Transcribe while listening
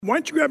Why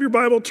don't you grab your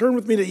Bible, turn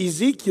with me to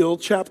Ezekiel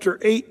chapter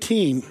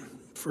 18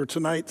 for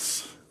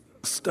tonight's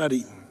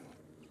study.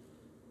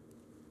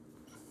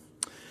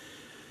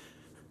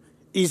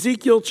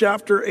 Ezekiel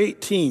chapter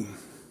 18.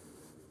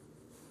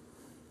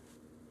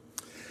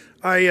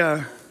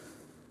 I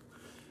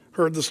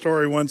heard the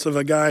story once of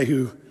a guy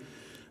he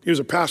was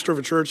a pastor of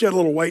a church. He had a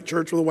little white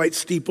church with a white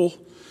steeple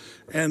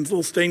and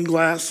little stained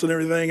glass and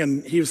everything.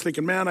 And he was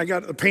thinking, man,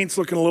 the paint's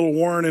looking a little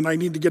worn and I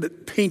need to get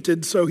it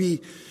painted. So he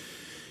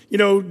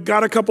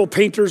got a couple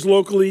painters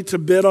locally to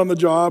bid on the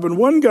job. And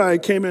one guy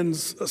came in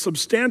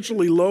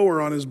substantially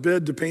lower on his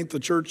bid to paint the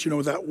church,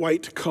 with that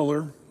white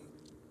color.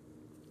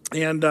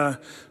 And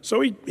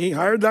so he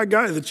hired that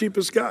guy, the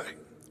cheapest guy.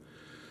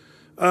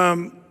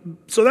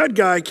 So that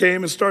guy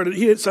came and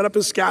he had set up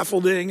his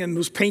scaffolding and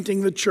was painting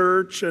the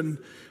church.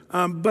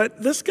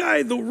 But this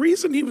guy, the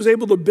reason he was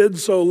able to bid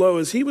so low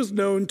is he was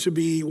known to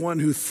be one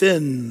who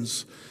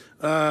thins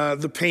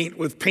the paint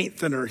with paint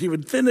thinner. He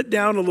would thin it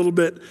down a little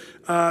bit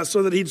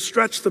so that he'd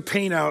stretch the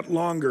paint out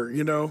longer,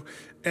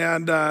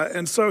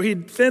 and so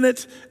he'd thin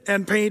it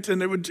and paint,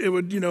 and it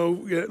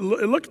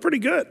looked pretty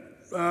good.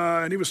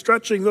 And he was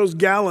stretching those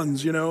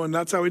gallons, and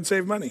that's how he'd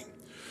save money.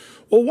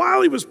 Well,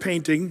 while he was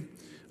painting,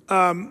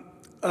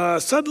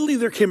 suddenly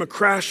there came a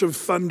crash of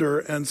thunder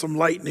and some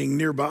lightning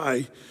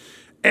nearby.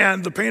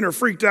 And the painter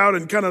freaked out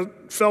and kind of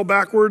fell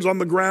backwards on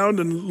the ground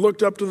and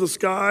looked up to the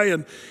sky.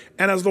 And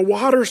as the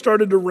water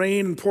started to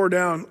rain and pour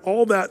down,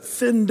 all that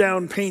thinned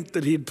down paint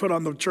that he'd put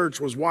on the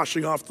church was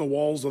washing off the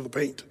walls of the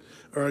paint,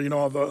 or,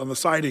 on the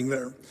siding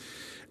there.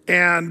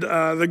 And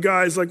the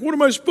guy's like, "What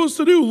am I supposed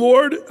to do,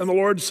 Lord?" And the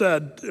Lord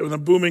said in a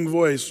booming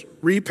voice,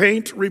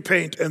 "Repaint,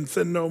 repaint, and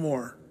thin no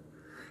more."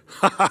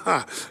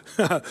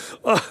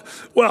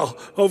 Well,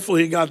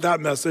 hopefully he got that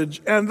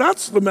message. And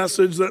that's the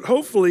message that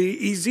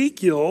hopefully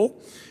Ezekiel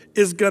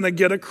is going to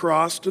get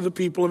across to the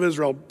people of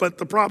Israel. But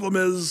the problem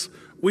is,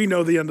 we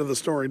know the end of the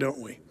story, don't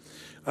we?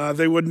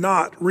 They would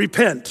not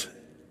repent,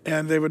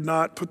 and they would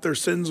not put their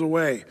sins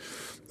away.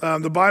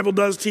 The Bible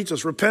does teach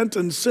us, repent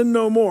and sin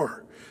no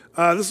more.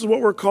 This is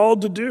what we're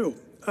called to do.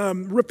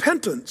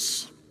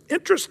 Repentance.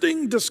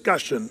 Interesting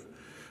discussion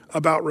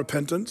about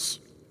repentance.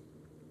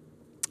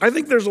 I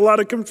think there's a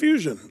lot of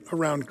confusion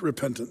around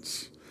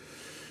repentance.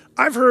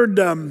 I've heard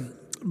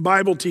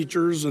Bible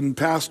teachers and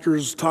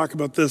pastors talk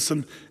about this,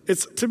 and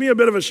it's to me a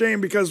bit of a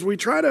shame because we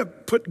try to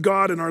put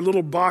God in our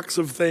little box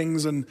of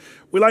things, and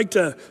we like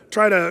to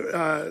try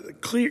to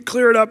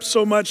clear it up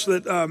so much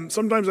that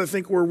sometimes I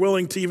think we're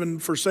willing to even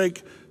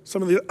forsake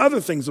some of the other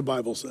things the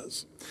Bible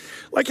says.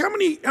 Like how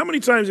many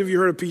times have you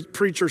heard a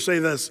preacher say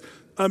this?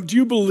 Do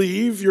you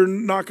believe you're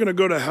not going to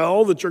go to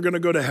hell, that you're going to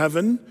go to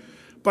heaven?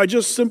 By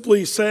just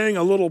simply saying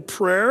a little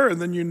prayer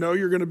and then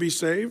you're going to be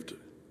saved?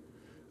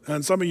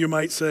 And some of you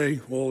might say,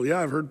 well,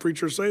 yeah, I've heard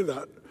preachers say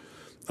that.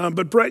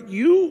 But Brett,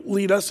 you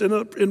lead us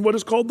in what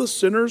is called the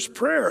sinner's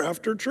prayer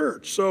after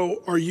church.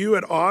 So are you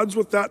at odds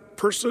with that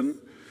person?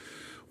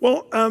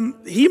 Well,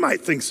 he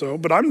might think so,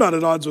 but I'm not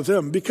at odds with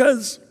him,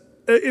 because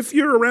if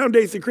you're around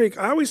Athey Creek,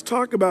 I always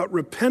talk about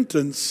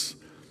repentance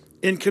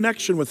in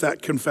connection with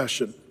that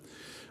confession.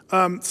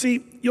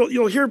 See,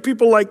 you'll hear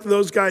people like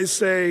those guys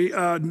say,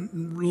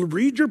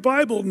 read your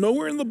Bible.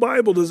 Nowhere in the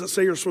Bible does it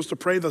say you're supposed to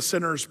pray the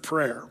sinner's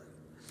prayer.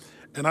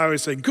 And I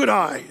always say, good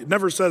eye. It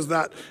never says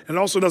that. And it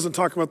also doesn't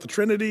talk about the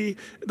Trinity.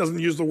 It doesn't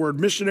use the word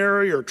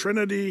missionary or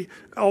Trinity,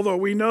 although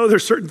we know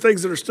there's certain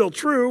things that are still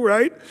true,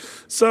 right?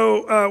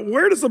 So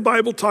where does the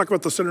Bible talk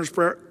about the sinner's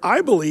prayer?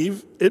 I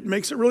believe it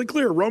makes it really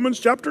clear. Romans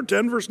chapter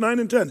 10, verse 9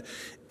 and 10.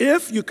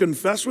 If you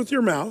confess with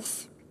your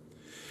mouth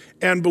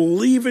and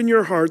believe in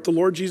your heart the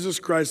Lord Jesus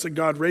Christ, that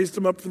God raised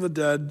him up from the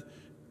dead,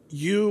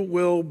 you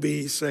will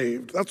be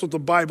saved. That's what the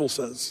Bible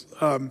says.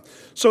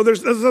 So it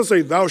doesn't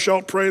say, thou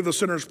shalt pray the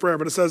sinner's prayer,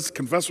 but it says,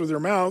 confess with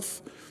your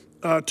mouth.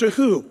 To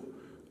who?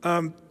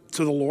 To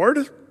the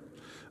Lord.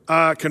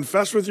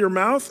 Confess with your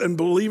mouth and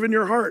believe in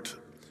your heart.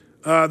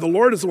 The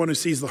Lord is the one who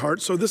sees the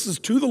heart. So this is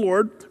to the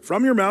Lord,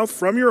 from your mouth,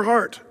 from your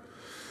heart.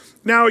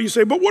 Now you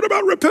say, but what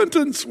about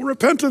repentance? Well,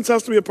 repentance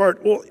has to be a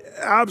part. Well,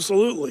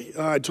 absolutely.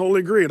 I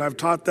totally agree, and I've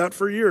taught that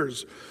for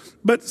years.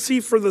 But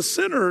see, for the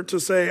sinner to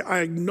say, I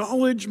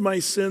acknowledge my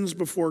sins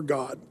before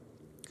God,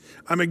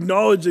 I'm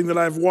acknowledging that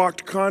I've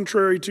walked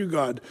contrary to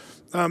God,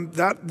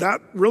 that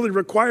really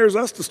requires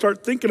us to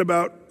start thinking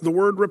about the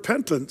word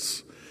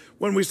repentance.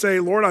 When we say,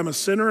 Lord, I'm a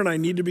sinner and I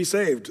need to be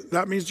saved,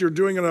 that means you're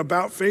doing an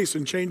about face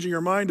and changing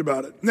your mind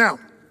about it. Now,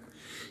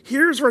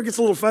 here's where it gets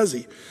a little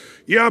fuzzy.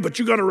 Yeah, but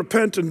you got to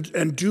repent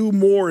and do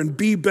more and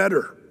be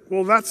better.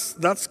 Well, that's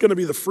going to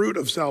be the fruit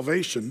of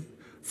salvation,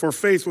 for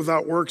faith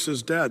without works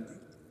is dead.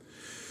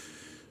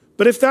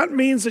 But if that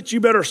means that you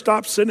better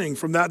stop sinning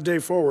from that day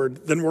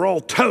forward, then we're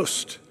all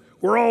toast.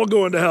 We're all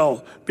going to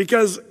hell,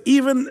 because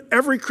even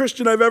every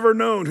Christian I've ever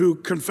known who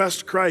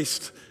confessed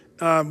Christ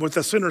with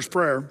a sinner's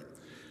prayer,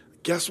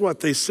 guess what?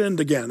 They sinned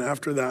again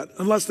after that,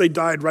 unless they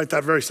died right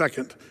that very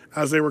second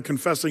as they were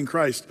confessing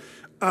Christ.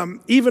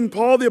 Even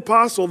Paul the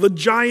Apostle, the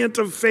giant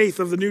of faith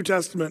of the New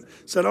Testament,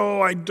 said,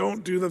 oh, I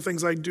don't do the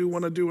things I do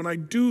want to do, and I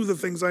do the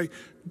things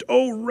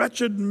oh,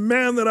 wretched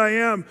man that I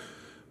am.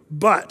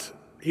 But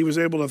he was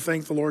able to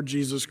thank the Lord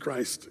Jesus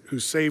Christ, who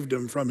saved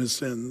him from his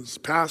sins,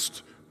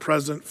 past,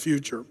 present,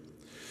 future.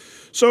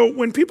 So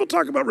when people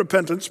talk about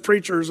repentance,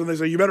 preachers, and they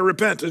say, you better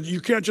repent, you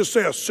can't just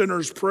say a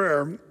sinner's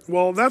prayer.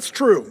 Well, that's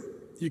true.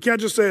 You can't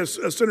just say a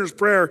sinner's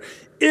prayer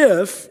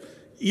if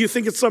you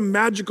think it's some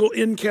magical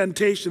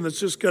incantation that's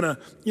just going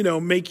to,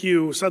 make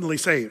you suddenly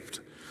saved.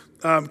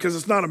 Because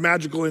it's not a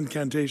magical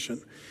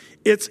incantation.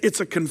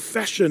 It's a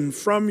confession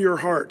from your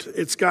heart.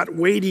 It's got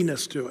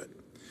weightiness to it.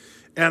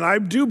 And I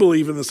do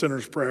believe in the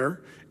sinner's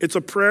prayer. It's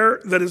a prayer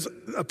that is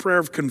a prayer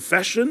of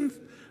confession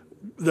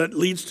that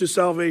leads to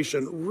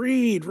salvation.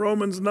 Read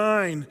Romans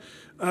 9,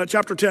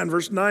 chapter 10,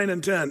 verse 9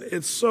 and 10.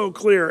 It's so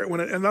clear,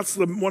 and that's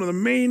one of the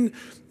main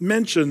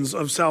mentions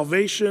of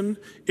salvation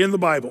in the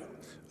Bible.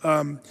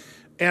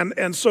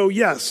 And so,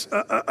 yes,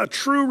 a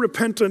true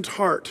repentant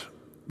heart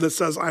that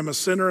says, I'm a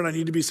sinner and I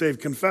need to be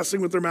saved,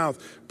 confessing with their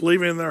mouth,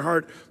 believing in their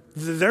heart,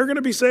 they're going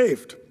to be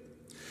saved.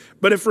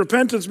 But if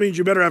repentance means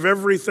you better have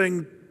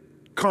everything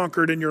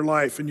conquered in your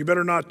life and you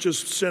better not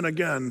just sin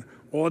again,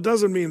 well, it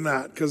doesn't mean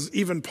that, because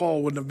even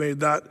Paul wouldn't have made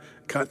that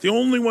cut. The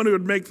only one who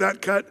would make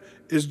that cut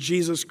is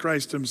Jesus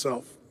Christ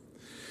himself.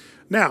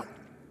 Now,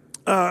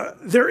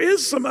 there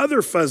is some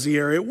other fuzzy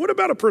area. What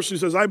about a person who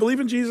says, I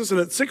believe in Jesus, and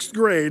at 6th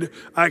grade,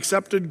 I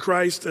accepted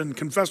Christ and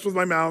confessed with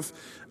my mouth,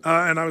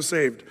 and I was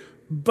saved.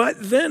 But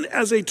then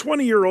as a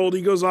 20-year-old,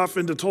 he goes off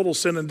into total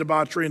sin and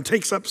debauchery and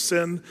takes up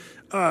sin.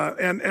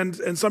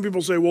 And some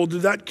people say, well,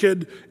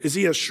 is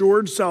he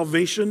assured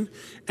salvation?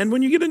 And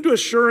when you get into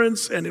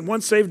assurance and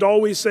once saved,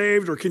 always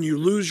saved, or can you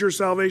lose your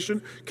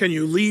salvation? Can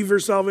you leave your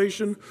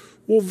salvation?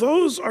 Well,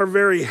 those are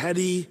very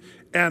heady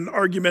and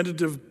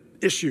argumentative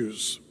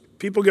issues.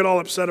 People get all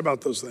upset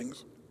about those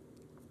things.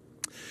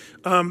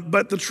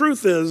 But the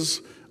truth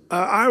is,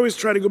 I always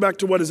try to go back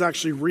to what is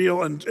actually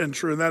real and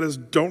true, and that is,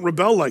 don't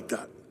rebel like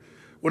that.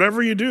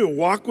 Whatever you do,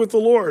 walk with the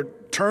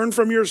Lord, turn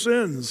from your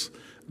sins,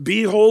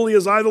 be holy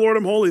as I, the Lord,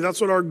 am holy. That's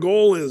what our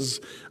goal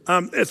is.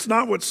 It's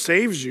not what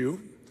saves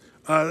you.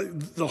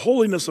 The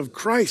holiness of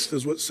Christ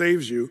is what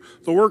saves you.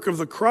 The work of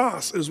the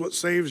cross is what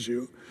saves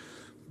you.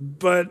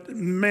 But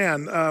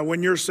man,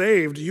 when you're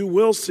saved, you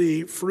will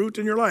see fruit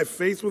in your life.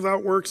 Faith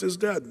without works is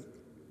dead.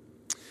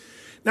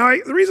 Now,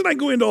 the reason I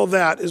go into all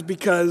that is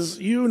because,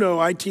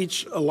 I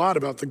teach a lot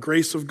about the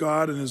grace of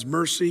God and his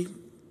mercy.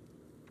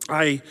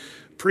 I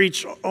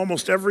preach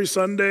almost every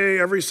Sunday,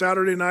 every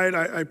Saturday night.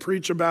 I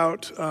preach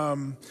about,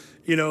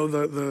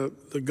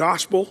 the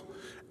gospel,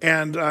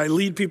 and I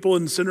lead people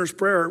in sinner's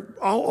prayer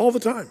all the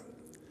time.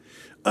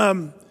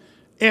 And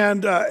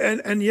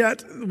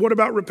yet, what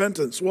about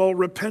repentance? Well,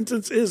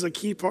 repentance is a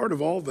key part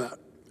of all that.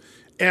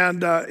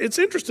 And it's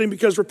interesting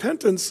because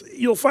repentance,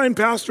 you'll find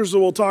pastors that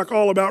will talk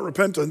all about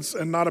repentance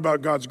and not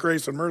about God's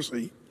grace and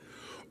mercy.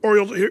 Or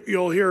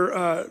you'll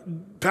hear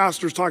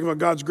pastors talk about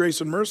God's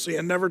grace and mercy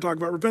and never talk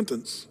about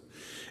repentance.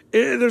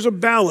 There's a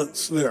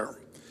balance there.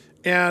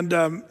 And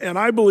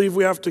I believe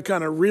we have to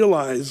kind of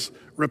realize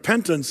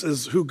repentance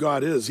is who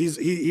God is.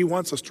 He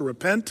wants us to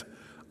repent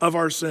of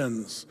our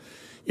sins.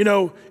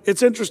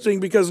 It's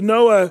interesting because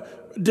Noah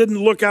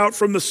didn't look out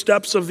from the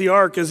steps of the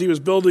ark as he was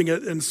building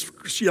it and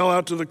yell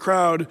out to the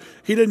crowd.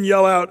 He didn't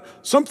yell out,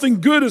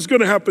 something good is going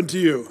to happen to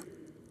you.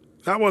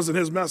 That wasn't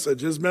his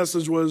message. His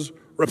message was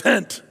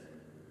repent.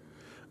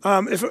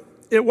 If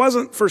it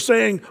wasn't for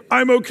saying,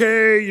 I'm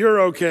okay, you're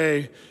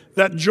okay,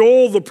 that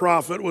Joel the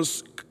prophet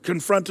was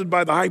confronted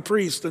by the high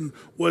priest and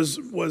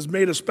was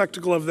made a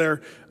spectacle of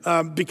there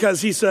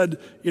because he said,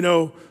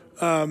 did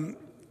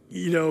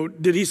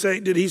he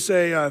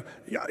say,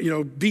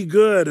 be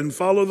good and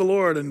follow the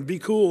Lord and be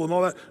cool and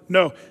all that?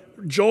 No,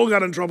 Joel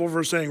got in trouble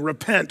for saying,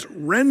 repent,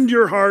 rend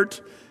your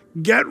heart,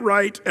 get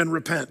right and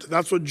repent.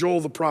 That's what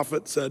Joel the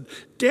prophet said.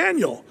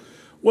 Daniel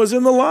was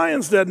in the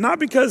lion's den, not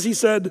because he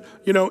said,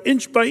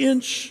 inch by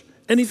inch,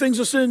 anything's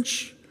a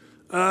cinch.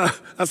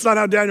 That's not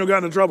how Daniel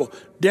got into trouble.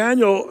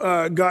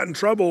 Daniel got in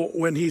trouble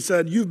when he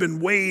said, you've been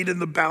weighed in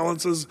the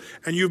balances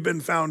and you've been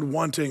found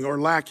wanting or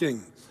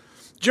lacking.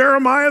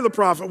 Jeremiah the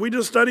prophet, we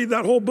just studied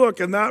that whole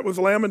book, and that with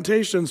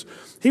Lamentations.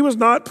 He was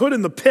not put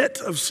in the pit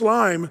of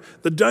slime,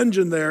 the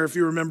dungeon there, if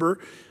you remember.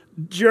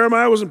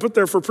 Jeremiah wasn't put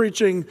there for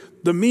preaching,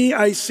 the me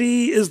I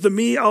see is the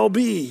me I'll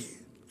be.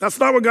 That's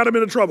not what got him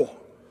into trouble.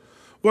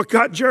 What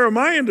got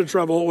Jeremiah into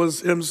trouble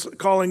was him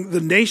calling the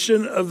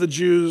nation of the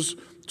Jews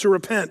to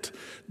repent.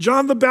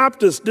 John the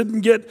Baptist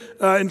didn't get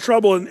in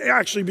trouble and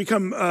actually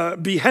become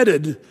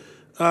beheaded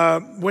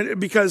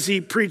because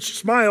he preached,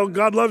 smile,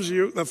 God loves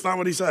you. That's not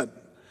what he said.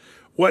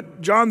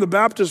 What John the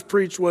Baptist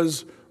preached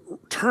was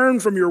turn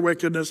from your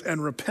wickedness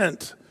and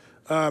repent.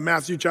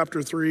 Matthew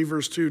chapter 3,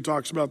 verse 2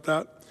 talks about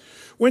that.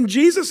 When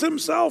Jesus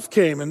himself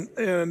came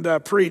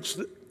and preached,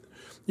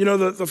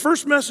 the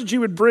first message he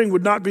would bring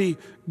would not be,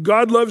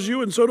 God loves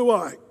you and so do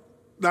I.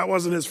 That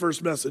wasn't his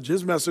first message.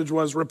 His message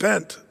was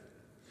repent.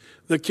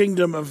 The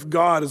kingdom of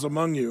God is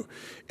among you.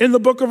 In the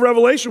book of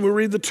Revelation, we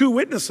read the 2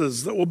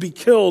 witnesses that will be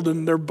killed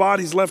and their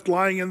bodies left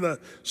lying in the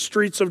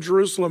streets of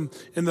Jerusalem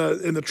in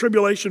the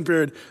tribulation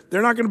period.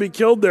 They're not going to be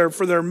killed there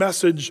for their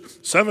message,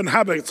 7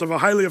 habits of a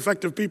highly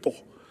effective people.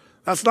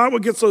 That's not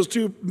what gets those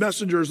 2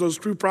 messengers, those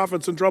 2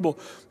 prophets in trouble.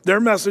 Their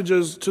message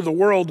is to the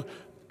world,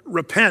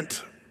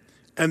 repent.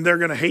 And they're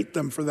going to hate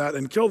them for that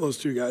and kill those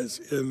 2 guys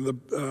in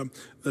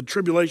the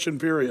tribulation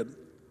period.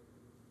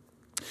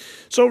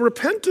 So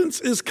repentance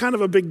is kind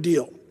of a big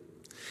deal.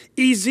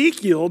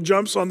 Ezekiel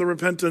jumps on the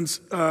repentance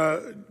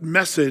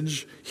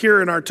message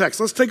here in our text.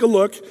 Let's take a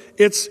look.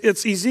 It's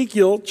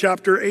Ezekiel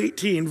chapter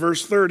 18,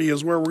 verse 30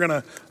 is where we're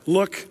going to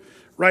look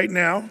right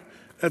now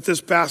at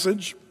this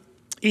passage.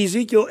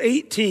 Ezekiel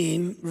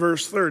 18,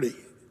 verse 30.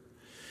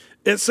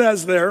 It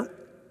says there,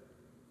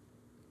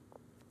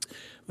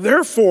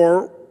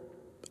 "Therefore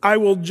I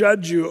will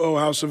judge you, O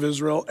house of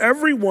Israel,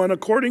 every one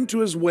according to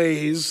his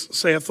ways,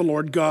 saith the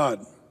Lord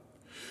God.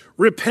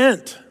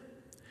 Repent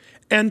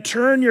and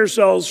turn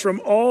yourselves from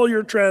all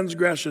your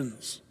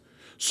transgressions,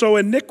 so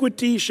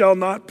iniquity shall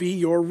not be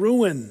your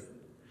ruin.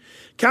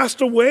 Cast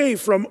away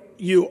from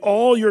you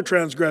all your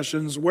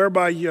transgressions,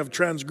 whereby you have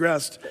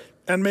transgressed,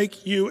 and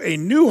make you a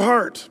new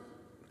heart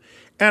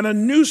and a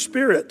new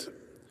spirit.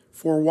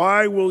 For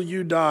why will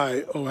you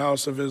die, O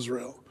house of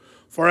Israel?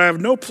 For I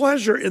have no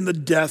pleasure in the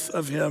death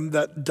of him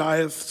that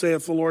dieth,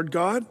 saith the Lord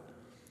God.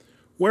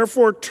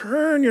 Wherefore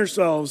turn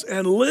yourselves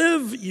and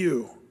live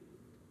you."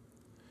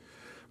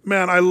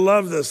 Man, I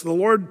love this. The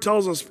Lord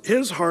tells us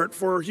his heart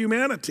for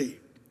humanity.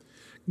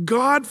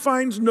 God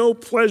finds no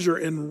pleasure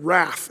in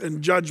wrath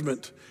and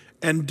judgment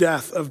and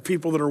death of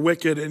people that are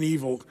wicked and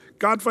evil.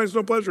 God finds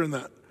no pleasure in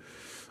that.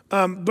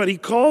 But he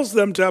calls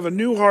them to have a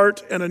new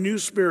heart and a new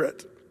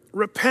spirit.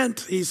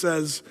 Repent, he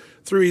says,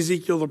 through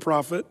Ezekiel the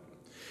prophet.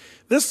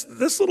 This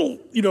little,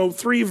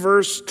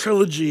 3-verse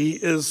trilogy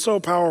is so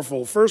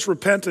powerful. First,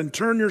 repent and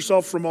turn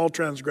yourself from all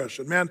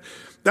transgression. Man,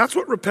 that's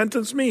what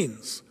repentance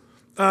means.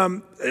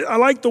 I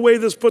like the way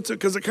this puts it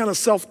because it kind of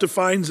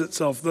self-defines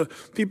itself. The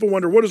people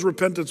wonder, what does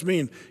repentance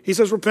mean? He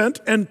says, repent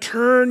and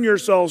turn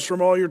yourselves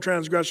from all your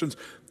transgressions.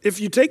 If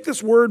you take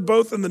this word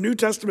both in the New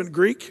Testament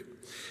Greek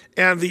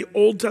and the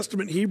Old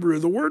Testament Hebrew,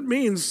 the word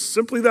means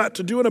simply that,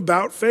 to do an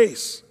about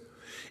face.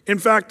 In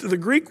fact, the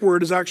Greek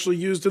word is actually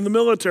used in the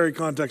military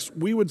context.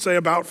 We would say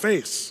about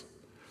face.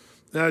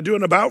 Do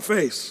an about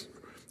face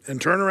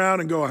and turn around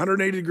and go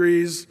 180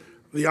 degrees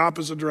the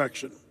opposite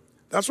direction.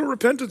 That's what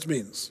repentance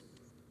means.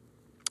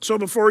 So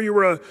before you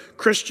were a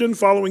Christian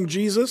following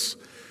Jesus,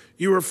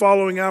 you were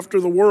following after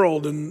the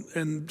world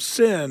and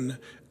sin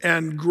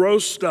and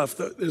gross stuff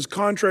that is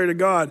contrary to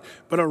God.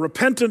 But a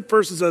repentant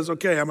person says,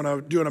 okay, I'm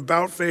going to do an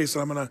about face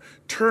and I'm going to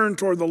turn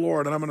toward the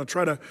Lord and I'm going to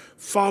try to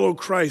follow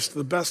Christ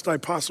the best I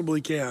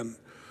possibly can.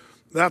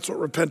 That's what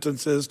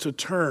repentance is, to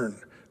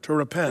turn, to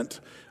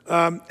repent.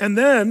 And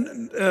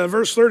then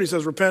verse 30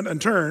 says, repent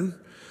and turn.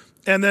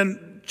 And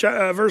then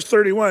verse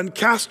 31,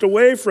 cast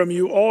away from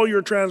you all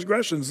your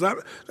transgressions.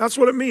 That's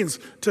what it means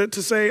to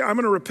say, I'm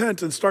going to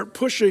repent and start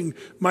pushing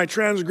my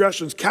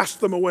transgressions, cast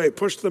them away,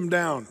 push them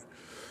down.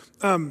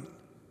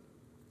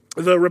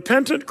 The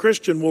repentant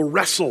Christian will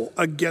wrestle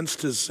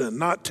against his sin,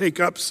 not take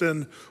up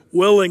sin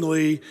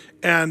willingly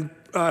and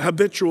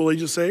habitually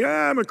just say,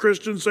 I'm a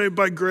Christian saved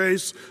by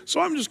grace, so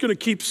I'm just going to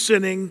keep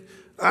sinning.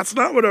 That's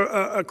not what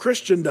a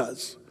Christian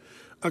does.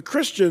 A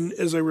Christian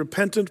is a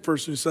repentant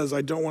person who says,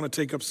 I don't want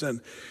to take up sin.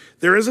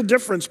 There is a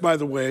difference, by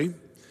the way,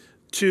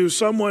 to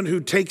someone who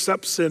takes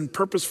up sin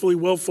purposefully,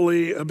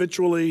 willfully,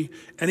 habitually,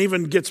 and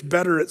even gets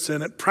better at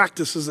sin,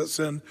 practices at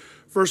sin,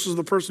 versus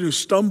the person who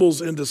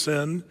stumbles into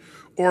sin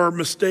or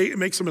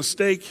makes a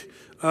mistake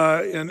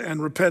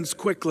and repents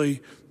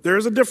quickly. There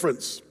is a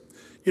difference.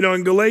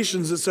 In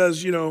Galatians it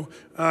says, you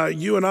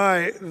and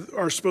I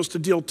are supposed to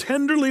deal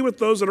tenderly with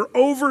those that are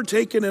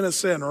overtaken in a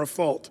sin or a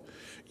fault.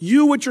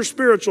 You, which are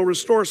spiritual,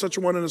 restore such a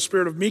one in a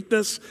spirit of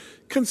meekness,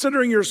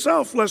 considering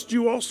yourself, lest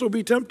you also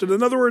be tempted.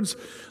 In other words,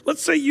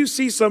 let's say you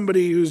see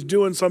somebody who's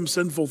doing some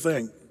sinful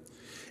thing,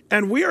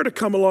 and we are to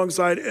come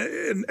alongside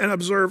and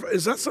observe,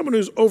 is that someone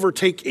who's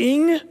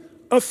overtaking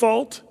a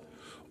fault,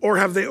 or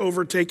have they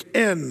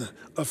overtaken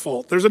a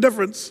fault? There's a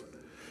difference.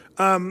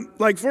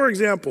 Like, for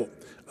example,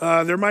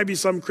 there might be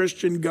some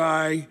Christian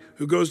guy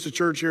who goes to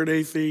church here at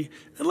Athey,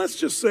 and let's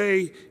just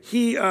say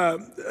he,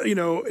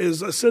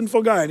 is a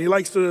sinful guy, and he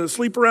likes to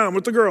sleep around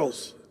with the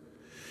girls.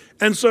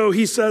 And so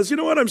he says, you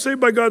know what, I'm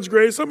saved by God's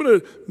grace. I'm going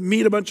to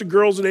meet a bunch of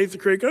girls at Athey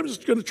Creek. I'm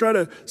just going to try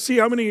to see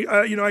how many,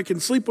 I can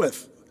sleep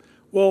with.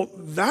 Well,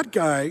 that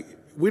guy,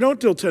 we don't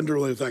deal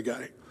tenderly with that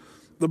guy.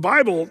 The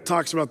Bible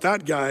talks about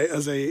that guy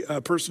as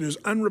a person who's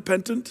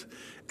unrepentant,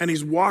 and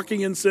he's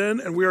walking in sin,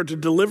 and we are to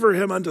deliver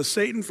him unto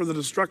Satan for the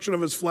destruction of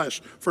his flesh,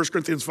 1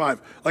 Corinthians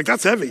 5. Like,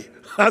 that's heavy.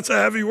 That's a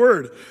heavy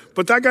word.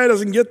 But that guy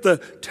doesn't get the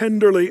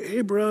tenderly,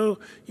 hey, bro,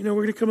 we're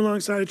going to come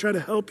alongside and try to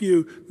help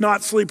you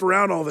not sleep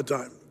around all the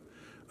time.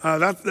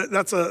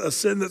 That's a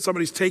sin that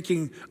somebody's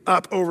taking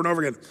up over and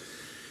over again.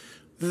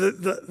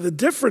 The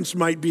difference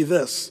might be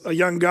this: a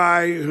young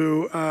guy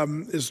who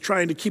is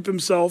trying to keep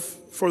himself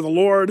for the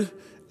Lord,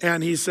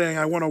 and he's saying,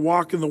 I want to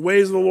walk in the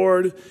ways of the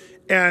Lord,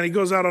 and he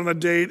goes out on a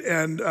date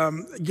and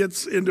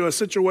gets into a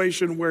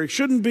situation where he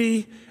shouldn't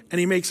be, and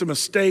he makes a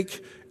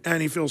mistake,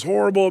 and he feels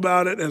horrible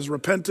about it, and has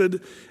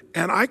repented.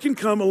 And I can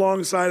come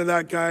alongside of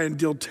that guy and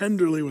deal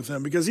tenderly with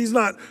him, because he's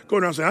not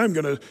going around saying, I'm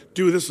going to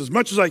do this as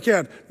much as I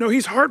can. No,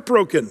 he's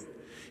heartbroken.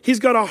 He's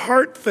got a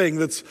heart thing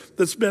that's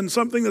been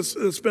something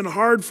that's been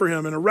hard for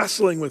him and a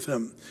wrestling with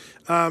him.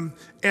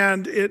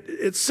 And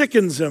it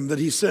sickens him that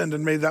he sinned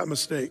and made that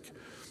mistake.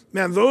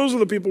 Man, those are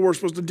the people we're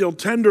supposed to deal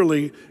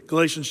tenderly,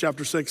 Galatians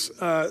chapter 6,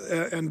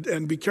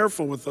 and be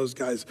careful with those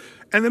guys.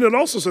 And then it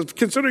also says,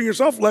 considering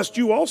yourself, lest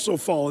you also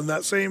fall in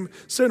that same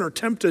sin or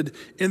tempted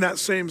in that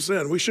same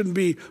sin. We shouldn't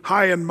be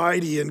high and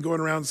mighty and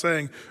going around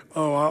saying,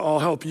 oh, I'll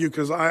help you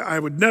because I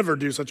would never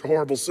do such a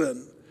horrible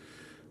sin.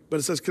 But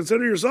it says,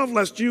 consider yourself,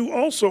 lest you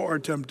also are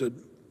tempted.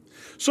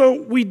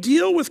 So we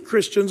deal with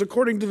Christians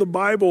according to the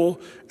Bible,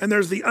 and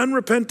there's the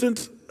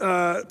unrepentant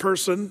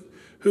person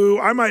who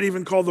I might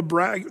even call the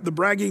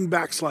bragging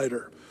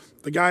backslider,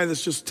 the guy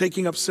that's just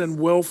taking up sin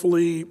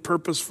willfully,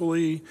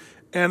 purposefully,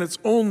 and it's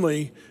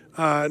only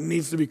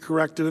needs to be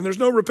corrected. And there's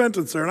no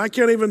repentance there. And I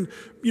can't even,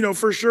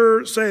 for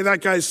sure say that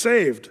guy's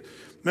saved.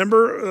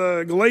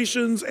 Remember,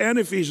 Galatians and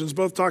Ephesians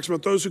both talks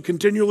about those who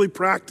continually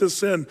practice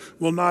sin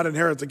will not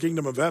inherit the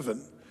kingdom of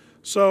heaven.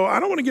 So I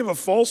don't want to give a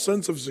false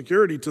sense of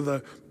security to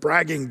the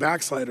bragging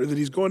backslider that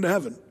he's going to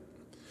heaven.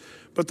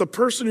 But the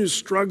person who's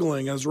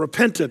struggling, has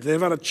repented,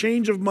 they've had a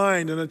change of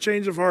mind and a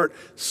change of heart,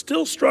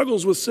 still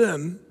struggles with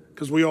sin,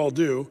 because we all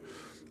do,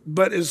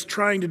 but is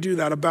trying to do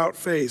that about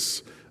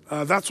face.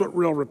 That's what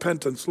real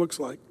repentance looks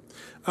like.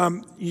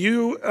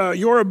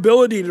 Your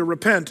ability to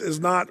repent is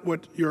not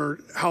what your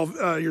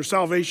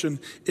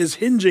salvation is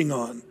hinging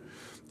on.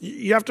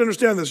 You have to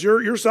understand this.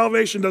 Your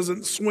salvation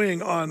doesn't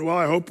swing on, well,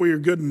 I hope we are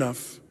good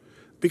enough,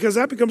 because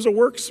that becomes a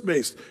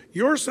works-based.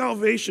 Your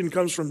salvation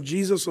comes from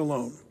Jesus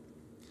alone.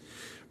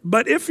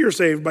 But if you're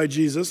saved by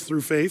Jesus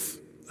through faith,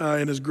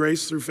 in his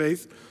grace through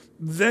faith,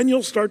 then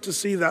you'll start to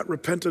see that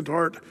repentant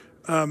heart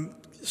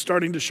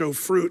starting to show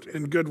fruit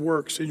and good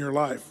works in your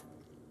life.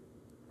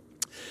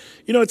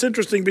 It's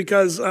interesting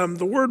because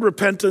the word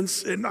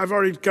repentance, and I've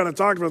already kind of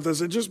talked about this,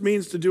 it just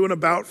means to do an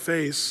about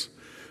face.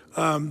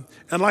 And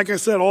like I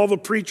said, all the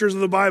preachers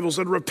of the Bible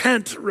said,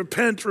 repent,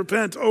 repent,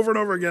 repent, over and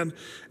over again.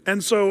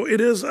 And so it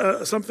is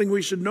something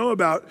we should know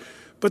about.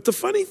 But the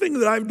funny thing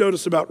that I've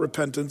noticed about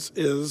repentance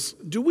is,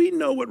 do we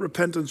know what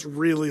repentance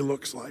really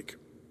looks like?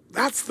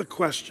 That's the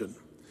question.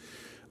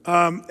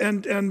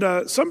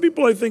 And some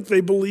people, I think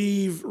they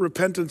believe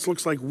repentance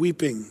looks like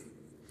weeping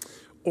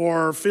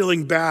or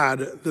feeling bad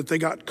that they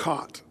got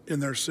caught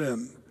in their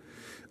sin.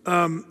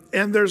 And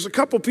there's a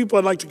couple people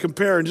I'd like to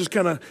compare and just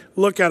kind of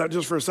look at it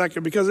just for a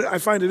second, because I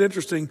find it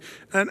interesting.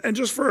 And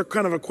just for a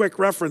kind of a quick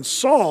reference,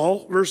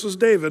 Saul versus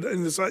David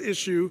in this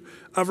issue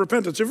of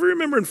repentance. If you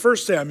remember in 1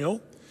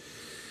 Samuel,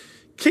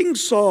 King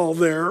Saul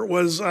there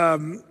was,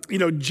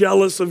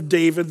 jealous of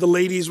David. The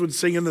ladies would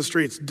sing in the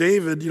streets.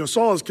 David,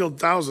 Saul has killed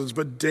thousands,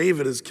 but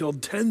David has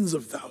killed tens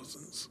of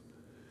thousands.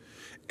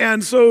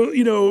 And so,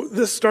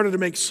 this started to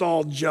make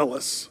Saul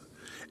jealous.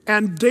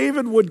 And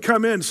David would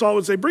come in. Saul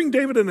would say, bring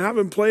David in and have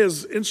him play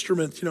his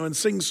instrument, and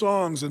sing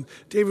songs. And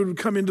David would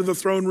come into the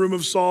throne room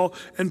of Saul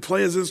and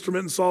play his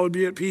instrument, and Saul would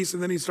be at peace.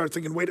 And then he'd start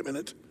thinking, wait a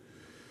minute.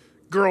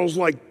 Girls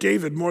like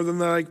David more than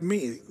they like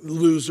me,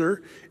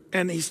 loser.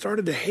 And he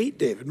started to hate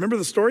David. Remember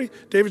the story?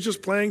 David's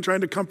just playing,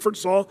 trying to comfort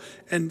Saul,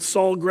 and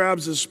Saul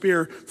grabs his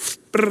spear,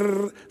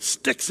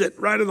 sticks it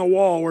right in the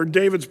wall where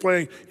David's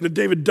playing.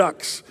 David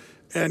ducks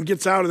and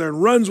gets out of there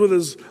and runs with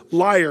his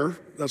lyre.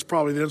 That's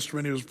probably the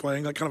instrument he was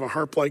playing, that kind of a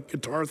harp-like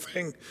guitar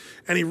thing.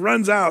 And he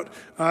runs out.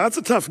 That's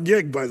a tough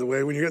gig, by the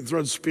way, when you're getting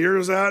thrown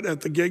spears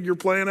at the gig you're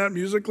playing at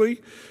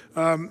musically.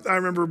 I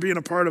remember being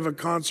a part of a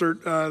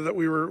concert that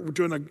we were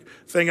doing a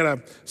thing at a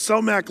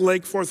Selmac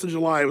Lake 4th of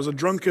July. It was a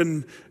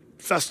drunken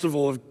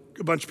festival of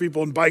a bunch of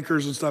people and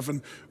bikers and stuff,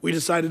 and we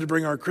decided to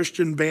bring our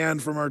Christian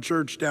band from our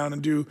church down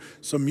and do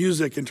some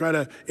music and try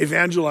to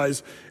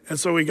evangelize. And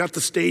so we got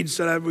the stage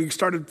set up. We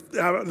started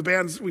the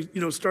bands. We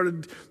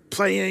started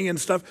playing and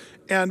stuff.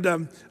 And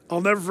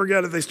I'll never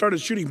forget it. They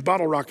started shooting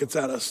bottle rockets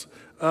at us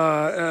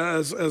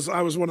as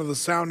I was one of the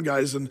sound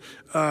guys, and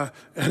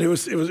it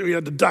was we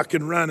had to duck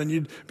and run, and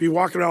you'd be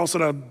walking around, all of a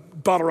sudden a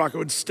bottle rocket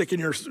would stick in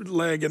your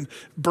leg and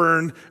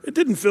burn. It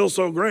didn't feel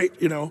so great,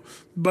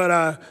 but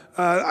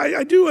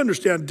I do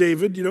understand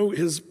David,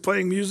 his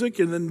playing music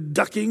and then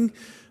ducking.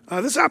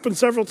 This happened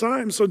several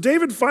times. So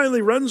David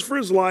finally runs for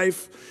his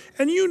life,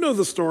 and you know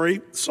the story.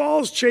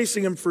 Saul's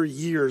chasing him for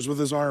years with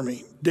his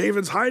army.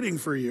 David's hiding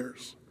for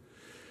years.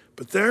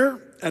 But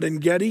there at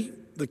En-Gedi,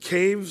 the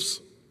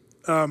caves,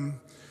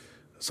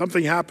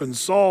 something happens.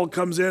 Saul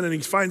comes in and he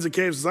finds the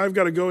cave, says, I've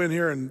got to go in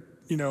here and,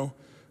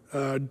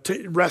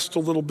 rest a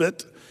little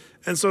bit.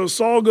 And so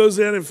Saul goes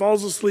in and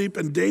falls asleep,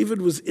 and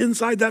David was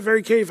inside that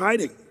very cave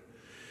hiding.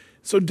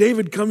 So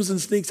David comes and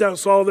sneaks out.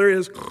 Saul, there he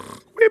is.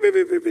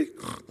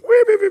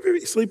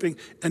 sleeping.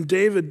 And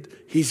David,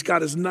 he's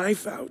got his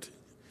knife out,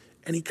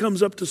 and he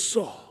comes up to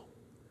Saul.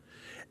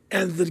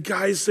 And the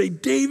guys say,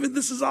 David,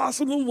 this is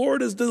awesome. The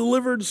Lord has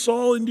delivered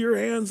Saul into your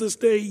hands this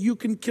day. You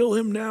can kill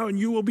him now, and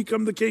you will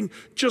become the king,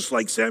 just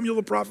like Samuel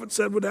the prophet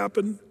said would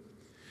happen.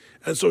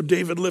 And so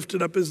David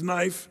lifted up his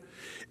knife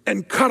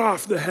and cut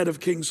off the head of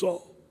King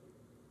Saul.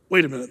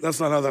 Wait a minute, that's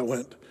not how that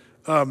went.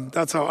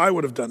 That's how I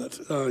would have done it.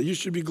 You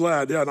should be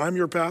glad. Yeah, and I'm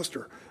your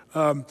pastor.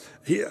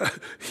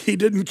 He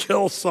didn't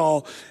kill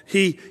Saul.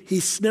 He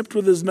snipped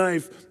with his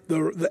knife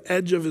the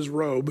edge of his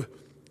robe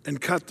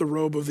and cut the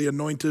robe of the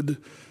anointed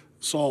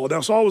Saul. Now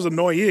Saul was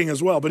annoying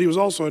as well, but he was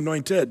also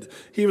anointed.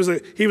 He was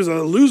a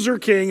loser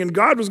king, and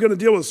God was going to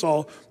deal with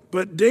Saul.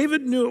 But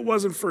David knew it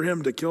wasn't for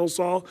him to kill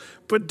Saul.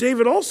 But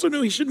David also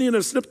knew he shouldn't even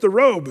have snipped the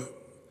robe.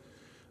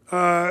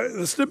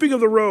 The snipping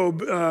of the robe,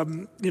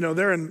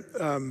 there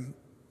in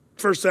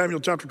 1 Samuel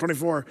chapter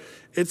 24,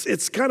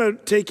 it's kind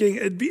of taking,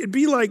 it'd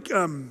be like,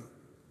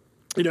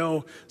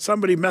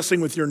 somebody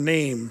messing with your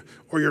name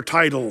or your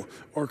title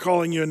or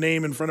calling you a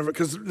name in front of it,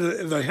 because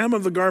the hem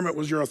of the garment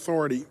was your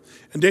authority.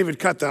 And David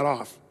cut that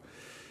off.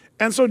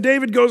 And so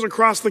David goes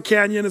across the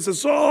canyon and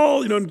says,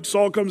 Saul,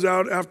 Saul comes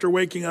out after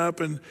waking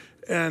up, and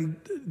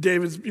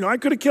David's, I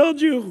could have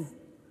killed you,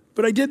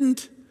 but I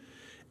didn't.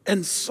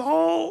 And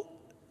Saul,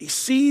 he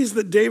sees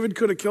that David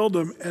could have killed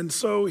him, and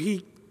so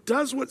he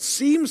does what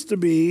seems to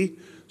be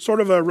sort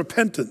of a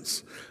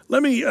repentance.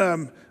 Let me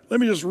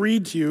just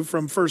read to you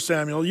from 1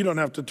 Samuel. You don't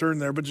have to turn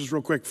there, but just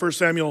real quick. 1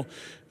 Samuel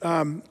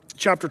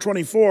chapter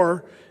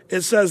 24,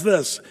 it says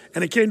this,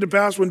 and it came to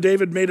pass when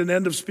David made an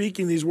end of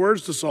speaking these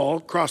words to Saul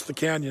across the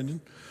canyon,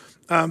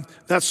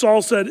 that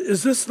Saul said,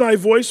 is this thy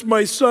voice,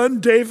 my son,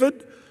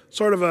 David?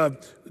 Sort of a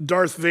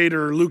Darth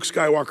Vader, Luke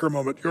Skywalker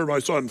moment. You're my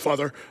son,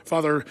 father,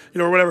 or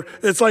whatever.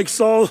 It's like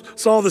Saul,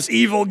 this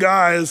evil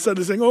guy, instead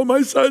of saying, oh,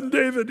 my son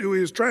David, who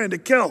he was trying to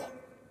kill.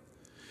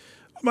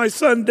 My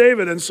son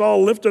David. And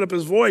Saul lifted up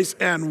his voice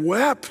and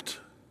wept.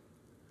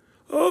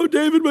 Oh,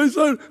 David, my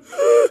son.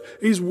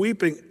 He's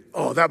weeping.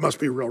 Oh, that must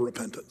be real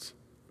repentance.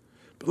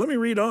 But let me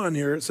read on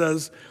here. It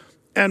says,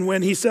 and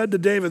when he said to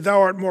David, thou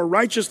art more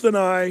righteous than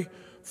I,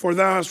 for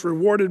thou hast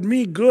rewarded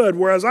me good,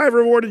 whereas I have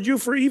rewarded you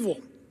for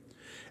evil.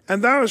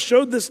 And thou hast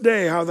showed this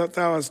day how that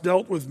thou hast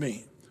dealt with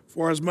me,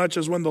 forasmuch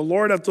as when the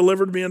Lord hath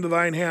delivered me into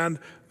thine hand,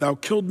 thou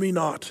killed me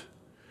not.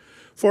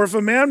 For if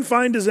a man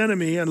find his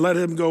enemy and let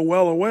him go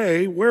well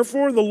away,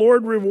 wherefore the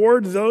Lord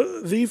reward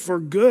thee for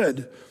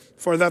good,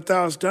 for that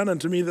thou hast done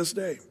unto me this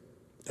day.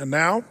 And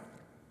now,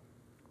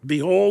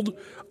 behold,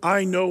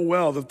 I know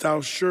well that thou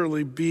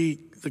surely be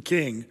the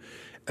king,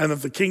 and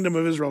that the kingdom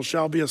of Israel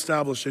shall be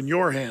established in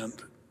your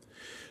hand.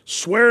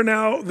 Swear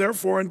now,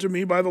 therefore, unto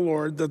me by the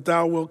Lord, that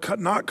thou wilt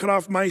not cut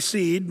off my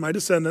seed, my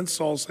descendants,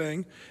 Saul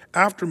saying,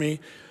 after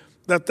me,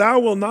 that thou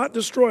wilt not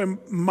destroy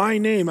my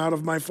name out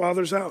of my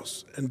father's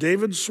house. And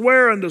David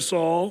sware unto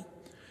Saul,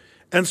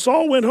 and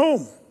Saul went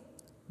home.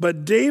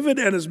 But David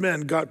and his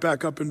men got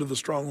back up into the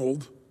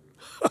stronghold.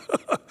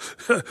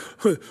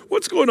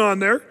 What's going on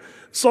there?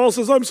 Saul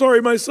says, I'm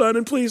sorry, my son,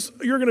 and please,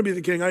 you're going to be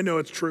the king. I know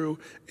it's true.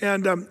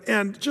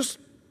 And just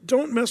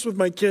don't mess with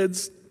my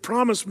kids.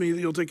 Promise me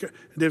that you'll take care.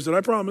 And David said, I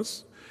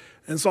promise.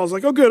 And Saul's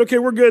like, oh, good. Okay,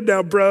 we're good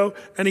now, bro.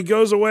 And he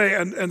goes away,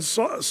 and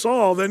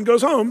Saul then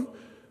goes home.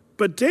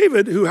 But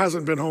David, who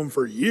hasn't been home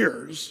for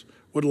years,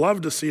 would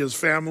love to see his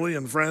family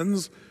and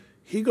friends.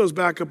 He goes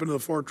back up into the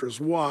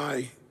fortress.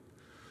 Why?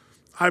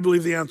 I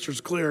believe the answer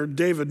is clear.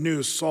 David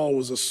knew Saul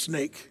was a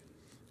snake,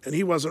 and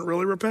he wasn't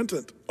really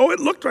repentant. Oh, it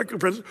looked like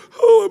repentance.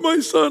 Oh, my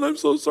son, I'm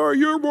so sorry.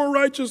 You're more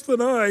righteous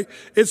than I.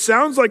 It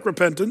sounds like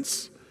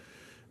repentance.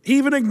 He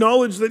even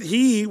acknowledged that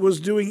he was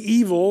doing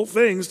evil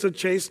things to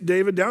chase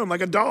David down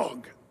like a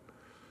dog.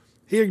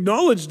 He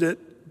acknowledged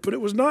it, but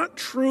it was not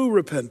true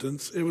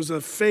repentance. It was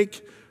a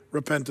fake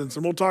repentance,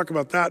 and we'll talk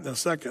about that in a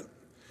second.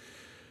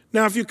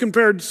 Now, if you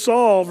compared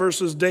Saul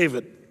versus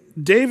David,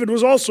 David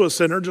was also a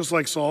sinner, just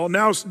like Saul.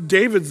 Now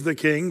David's the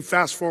king,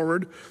 fast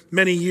forward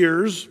many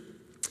years.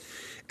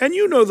 And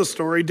you know the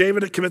story.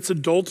 David commits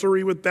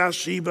adultery with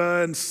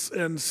Bathsheba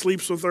and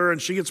sleeps with her,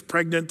 and she gets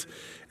pregnant.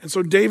 And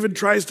so David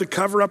tries to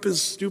cover up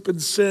his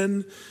stupid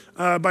sin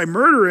by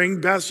murdering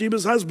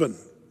Bathsheba's husband.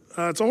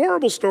 It's a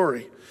horrible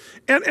story.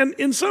 And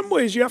in some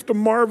ways, you have to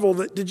marvel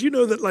that, did you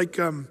know that,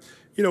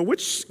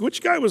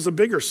 which guy was the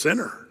bigger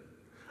sinner?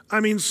 I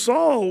mean,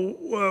 Saul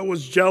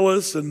was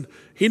jealous, and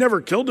he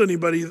never killed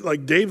anybody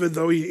like David,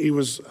 though he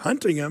was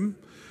hunting him.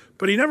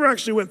 But he never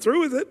actually went through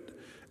with it.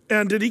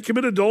 And did he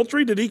commit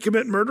adultery? Did he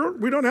commit murder?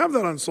 We don't have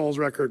that on Saul's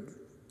record.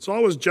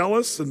 Saul was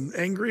jealous and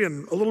angry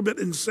and a little bit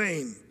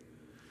insane.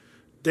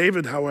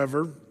 David,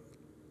 however,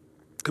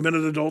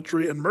 committed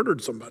adultery and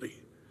murdered somebody.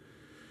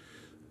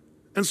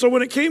 And so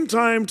when it came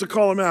time to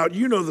call him out,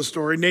 you know the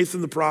story.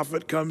 Nathan the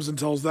prophet comes and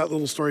tells that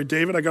little story.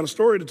 David, I got a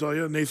story to tell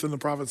you, Nathan the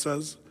prophet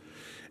says.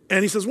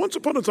 And he says, once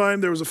upon a time,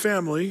 there was a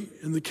family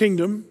in the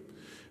kingdom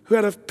who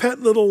had a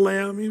pet little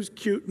lamb. He was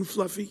cute and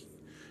fluffy.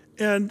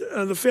 And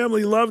the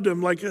family loved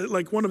him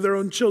like one of their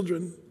own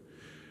children.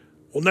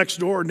 Well, next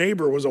door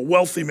neighbor was a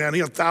wealthy man.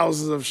 He had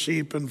thousands of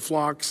sheep and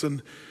flocks.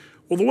 And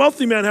well, the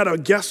wealthy man had a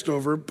guest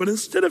over, but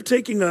instead of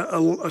taking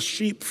a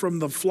sheep from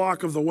the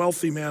flock of the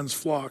wealthy man's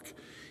flock,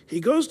 he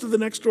goes to the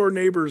next door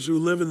neighbors who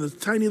live in the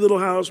tiny little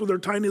house with their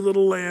tiny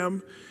little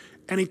lamb,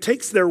 and he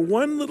takes their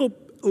one little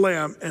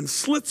lamb and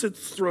slits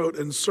its throat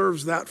and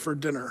serves that for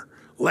dinner,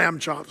 lamb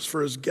chops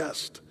for his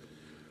guest.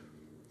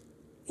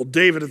 Well,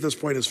 David at this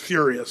point is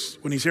furious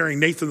when he's hearing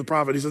Nathan the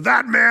prophet. He says,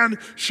 that man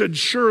should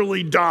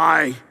surely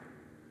die.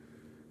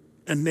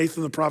 And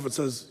Nathan the prophet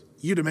says,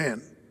 you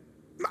demand.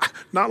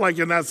 Not like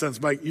in that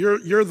sense, Mike.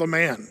 You're the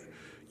man.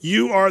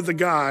 You are the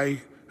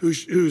guy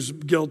who's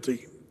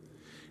guilty.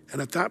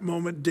 And at that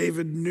moment,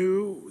 David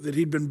knew that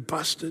he'd been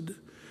busted.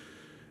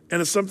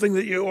 And it's something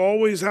that you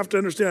always have to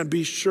understand.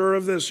 Be sure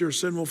of this, your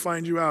sin will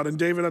find you out. And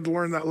David had to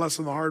learn that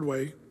lesson the hard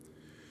way.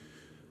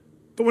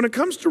 But when it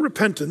comes to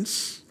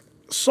repentance,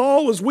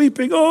 Saul was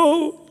weeping,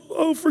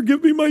 oh,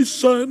 forgive me, my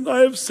son.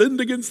 I have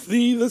sinned against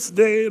thee this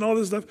day, and all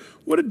this stuff.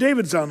 What did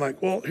David sound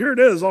like? Well, here it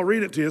is. I'll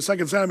read it to you.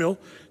 2 Samuel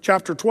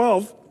chapter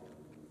 12.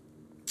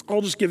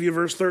 I'll just give you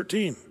verse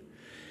 13.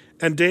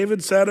 And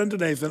David said unto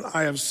Nathan,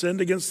 I have sinned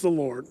against the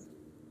Lord.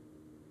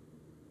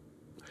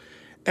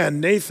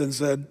 And Nathan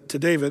said to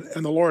David,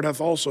 and the Lord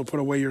hath also put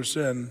away your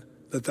sin,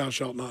 that thou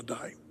shalt not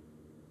die.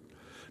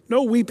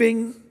 No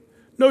weeping,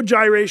 no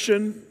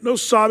gyration, no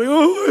sobbing.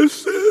 Oh, I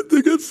sinned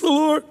against the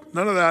Lord.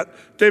 None of that.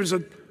 David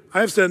said, I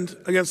have sinned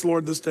against the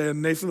Lord this day.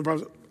 And Nathan the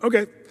prophet said,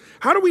 okay.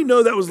 How do we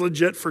know that was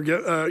legit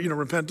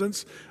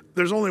repentance?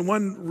 There's only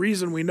one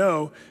reason we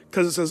know,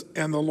 because it says,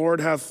 and the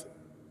Lord hath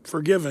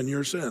forgiven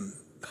your sin.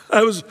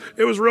 It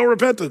was real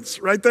repentance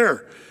right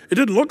there. It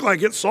didn't look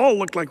like it. Saul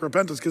looked like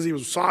repentance because he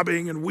was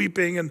sobbing and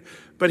weeping,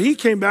 but he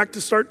came back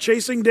to start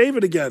chasing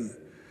David again.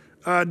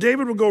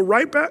 David would go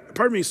right back,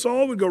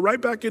 Saul would go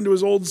right back into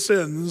his old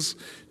sins,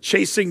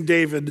 chasing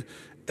David,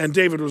 and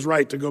David was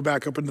right to go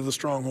back up into the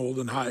stronghold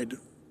and hide.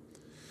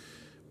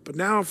 But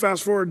now,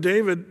 fast forward,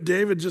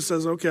 David just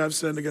says, okay, I've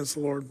sinned against the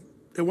Lord.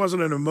 It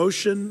wasn't an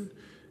emotion.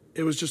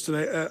 It was just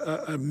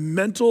a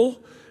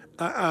mental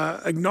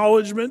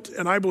acknowledgement,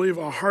 and I believe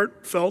a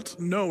heartfelt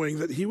knowing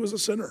that he was a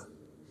sinner.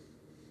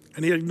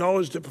 And he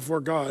acknowledged it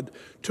before God.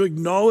 To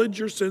acknowledge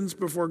your sins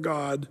before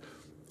God,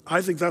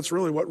 I think that's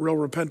really what real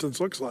repentance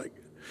looks like.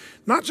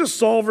 Not just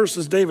Saul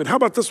versus David. How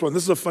about this one?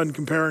 This is a fun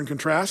compare and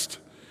contrast.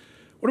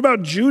 What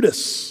about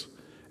Judas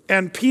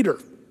and Peter?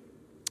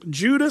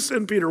 Judas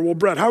and Peter. Well,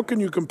 Brett, how can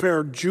you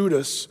compare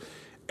Judas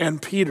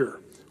and Peter?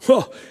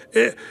 Well,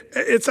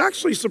 it's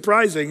actually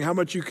surprising how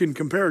much you can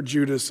compare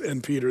Judas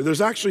and Peter.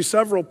 There's actually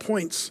several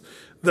points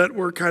that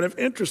were kind of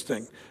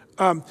interesting.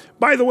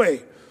 By the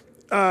way,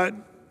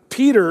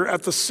 Peter,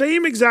 at the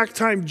same exact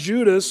time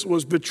Judas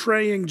was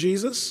betraying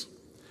Jesus,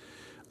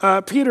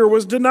 Peter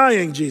was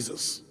denying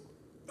Jesus.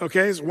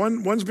 Okay, so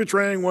one's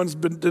betraying, one's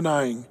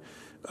denying.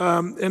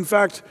 In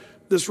fact,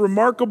 this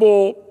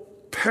remarkable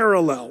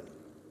parallel,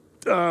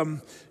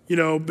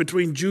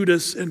 between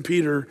Judas and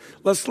Peter.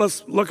 Let's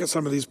look at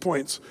some of these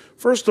points.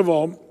 First of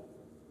all,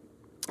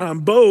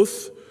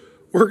 both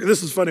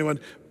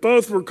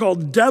were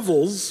called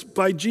devils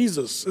by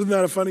Jesus. Isn't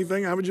that a funny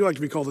thing? How would you like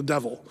to be called a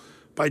devil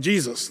by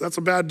Jesus? That's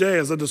a bad day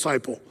as a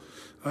disciple.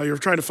 You're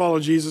trying to follow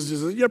Jesus. He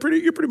says, you're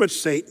pretty much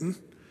Satan.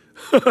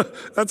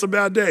 That's a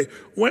bad day.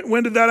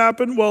 When did that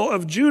happen? Well,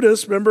 of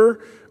Judas,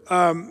 remember,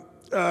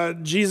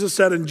 Jesus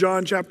said in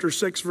John chapter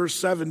 6, verse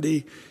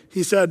 70,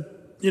 he said,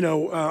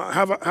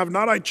 have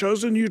not I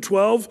chosen you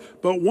 12,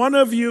 but one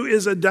of you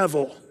is a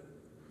devil.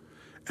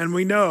 And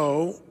we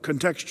know,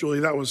 contextually,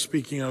 that was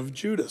speaking of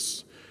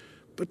Judas.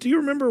 But do you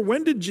remember,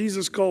 when did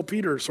Jesus call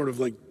Peter sort of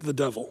like the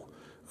devil?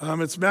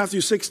 It's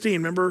Matthew 16.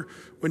 Remember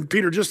when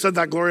Peter just said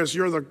that glorious,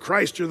 you're the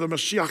Christ, you're the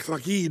Mashiach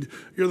Lakid,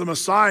 you're the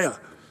Messiah.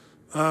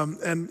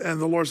 And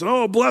the Lord said,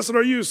 oh, blessed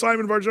are you,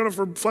 Simon Bar-Jonah,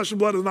 for flesh and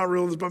blood is not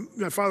real, but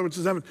my Father which is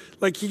in heaven.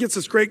 Like, he gets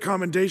this great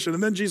commendation.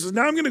 And then Jesus says,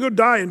 now I'm going to go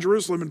die in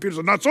Jerusalem. And Peter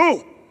said, not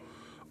so.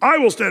 I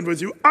will stand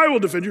with you. I will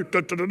defend you. Da,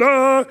 da, da,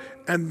 da.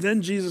 And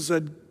then Jesus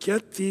said,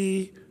 get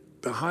thee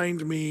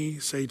behind me,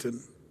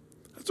 Satan.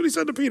 That's what he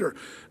said to Peter.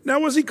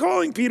 Now, was he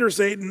calling Peter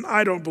Satan?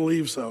 I don't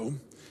believe so.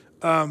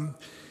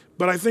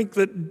 But I think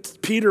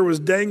that Peter was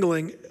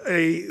dangling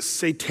a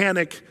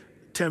satanic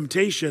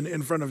temptation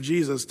in front of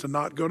Jesus to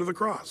not go to the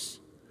cross.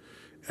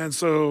 And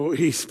so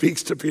he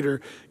speaks to Peter,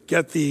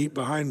 get thee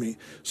behind me.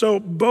 So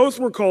both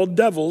were called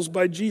devils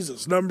by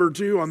Jesus. Number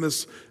two on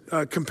this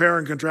compare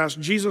and contrast,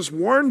 Jesus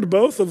warned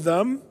both of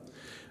them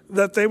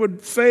that they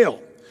would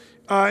fail.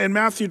 In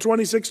Matthew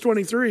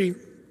 26:23,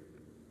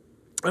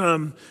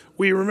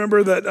 we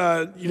remember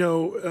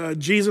that,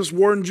 Jesus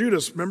warned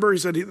Judas. Remember, he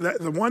said,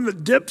 the one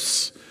that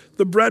dips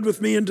the bread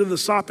with me into the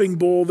sopping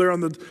bowl there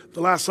on the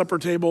Last Supper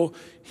table,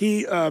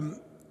 he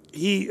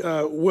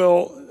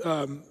will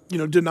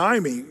deny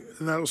me.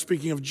 And that was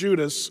speaking of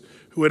Judas,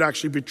 who would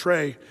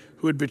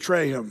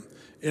betray him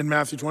in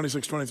Matthew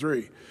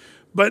 26:23.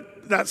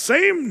 But that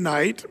same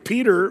night,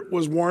 Peter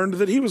was warned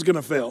that he was going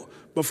to fail.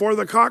 Before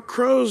the cock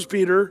crows,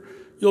 Peter,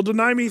 you'll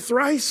deny me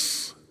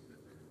thrice.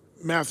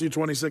 Matthew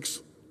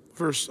 26,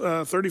 verse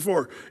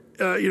 34.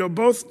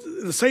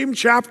 Both the same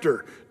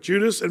chapter,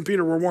 Judas and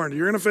Peter were warned,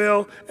 you're going to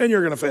fail and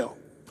you're going to fail.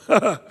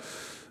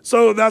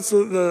 So that's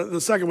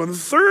the second one. The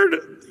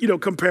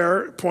third,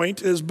 compare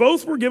point is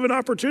both were given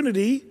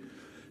opportunity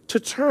to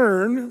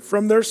turn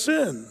from their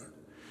sin.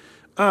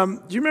 Do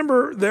you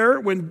remember there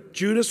when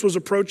Judas was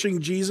approaching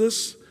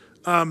Jesus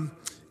in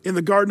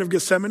the Garden of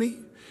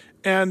Gethsemane?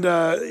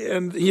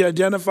 And he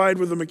identified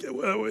with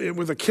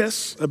a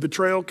kiss, a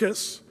betrayal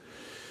kiss.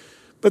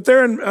 But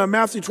there in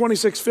Matthew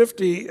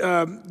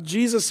 26:50,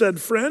 Jesus said,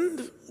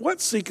 "Friend,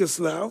 what seekest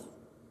thou?"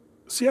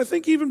 See, I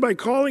think even by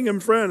calling him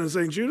friend and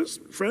saying, "Judas,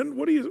 friend,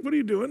 what are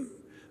you doing?"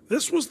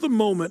 This was the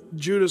moment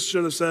Judas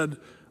should have said,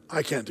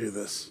 "I can't do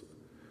this.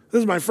 This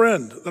is my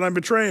friend that I'm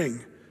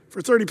betraying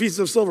for 30 pieces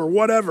of silver,"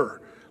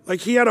 whatever.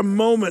 Like he had a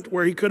moment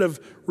where he could have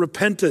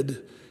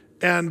repented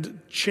and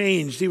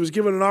changed. He was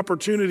given an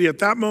opportunity at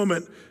that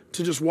moment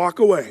to just walk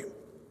away,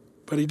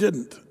 but he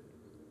didn't.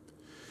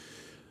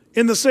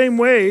 In the same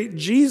way,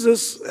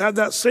 Jesus had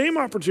that same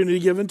opportunity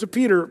given to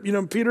Peter.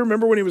 Peter,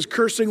 remember when he was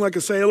cursing like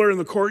a sailor in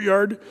the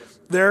courtyard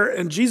there,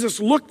 and Jesus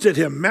looked at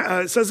him.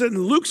 It says it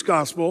in Luke's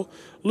gospel,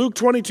 Luke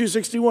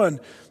 22:61.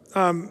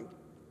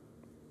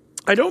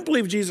 I don't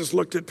believe Jesus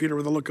looked at Peter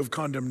with a look of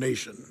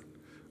condemnation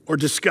or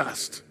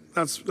disgust.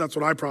 That's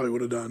what I probably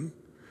would have done.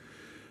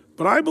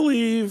 But I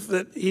believe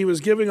that he was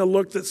giving a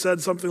look that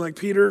said something like,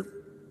 "Peter,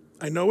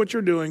 I know what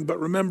you're doing, but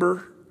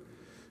remember,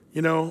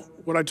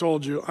 what I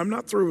told you. I'm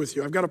not through with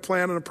you. I've got a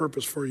plan and a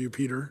purpose for you,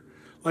 Peter."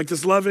 Like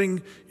this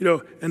loving,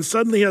 and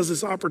suddenly he has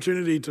this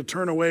opportunity to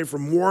turn away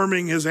from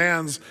warming his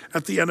hands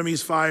at the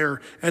enemy's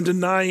fire and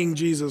denying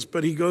Jesus,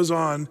 but he goes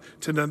on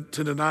to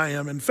deny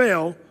him and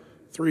fail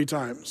 3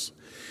 times.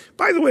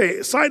 By the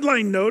way,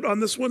 sideline note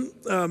on this one,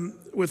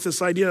 with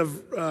this idea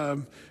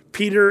of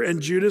Peter and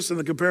Judas and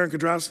the compare and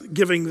contrast,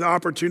 giving the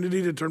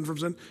opportunity to turn from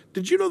sin.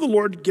 Did you know the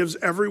Lord gives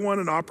everyone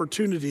an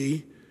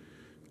opportunity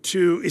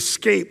to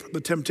escape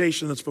the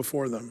temptation that's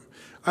before them?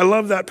 I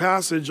love that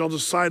passage. I'll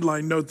just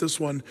sideline note this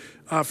one.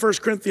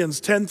 1 Corinthians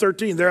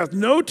 10:13. "There hath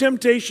no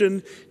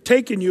temptation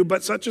taken you,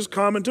 but such is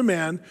common to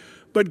man.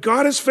 But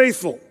God is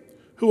faithful,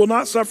 who will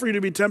not suffer you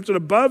to be tempted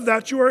above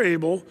that you are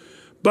able,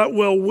 but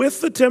will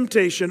with the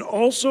temptation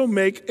also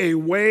make a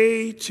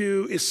way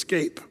to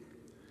escape,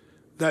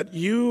 that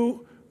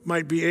you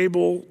might be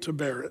able to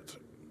bear it."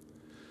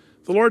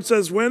 The Lord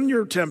says, when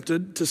you're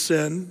tempted to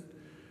sin,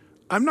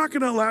 I'm not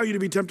going to allow you to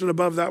be tempted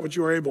above that which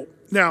you are able.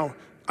 Now,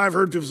 I've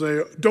heard people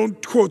say,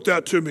 "Don't quote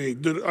that to me,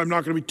 that I'm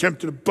not going to be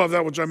tempted above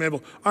that which I'm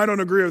able." I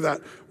don't agree with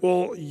that.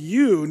 Well,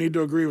 you need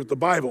to agree with the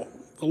Bible.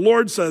 The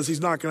Lord says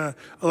he's not going to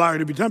allow you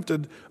to be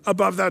tempted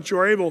above that you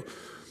are able.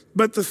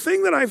 But the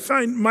thing that I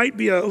find might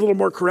be a little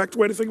more correct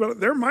way to think about it,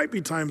 there might be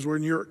times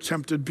when you're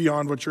tempted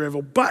beyond what you're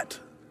able, but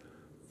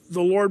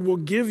the Lord will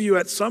give you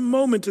at some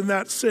moment in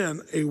that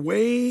sin a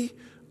way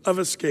of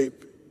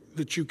escape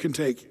that you can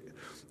take.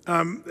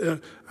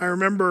 I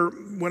remember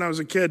when I was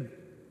a kid,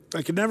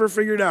 I could never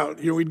figure it out.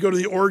 We'd go to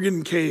the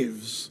Oregon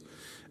caves,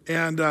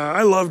 and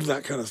I loved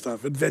that kind of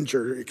stuff,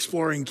 adventure,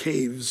 exploring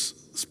caves,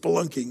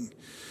 spelunking.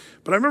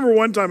 But I remember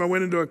one time I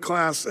went into a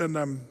class,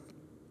 and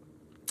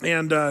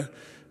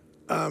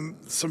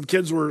some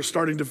kids were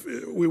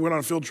we went on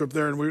a field trip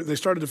there, and they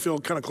started to feel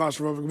kind of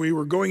claustrophobic. We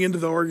were going into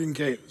the Oregon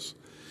caves.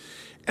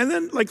 And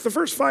then, like the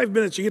first 5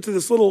 minutes, you get to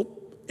this little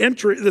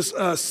entry, this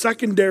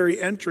secondary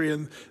entry,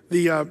 and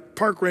the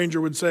park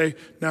ranger would say,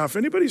 "Now, if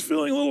anybody's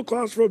feeling a little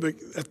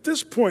claustrophobic, at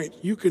this point,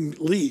 you can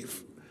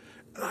leave."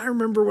 And I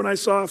remember when I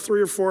saw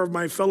 3 or 4 of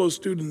my fellow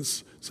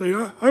students say,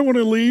 "I want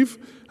to leave."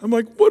 I'm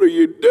like, "What are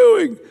you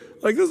doing?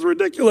 Like, this is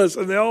ridiculous."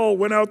 And they all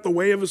went out the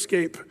way of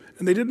escape,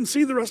 and they didn't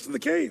see the rest of the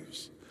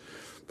caves.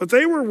 But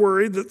they were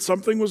worried that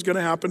something was going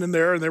to happen in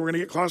there and they were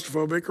going to get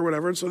claustrophobic or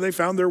whatever, and so they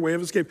found their way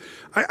of escape.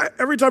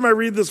 Every time I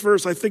read this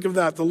verse, I think of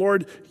that. The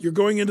Lord, you're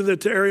going into the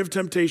area of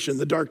temptation,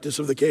 the darkness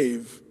of the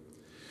cave.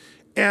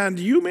 And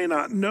you may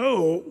not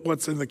know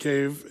what's in the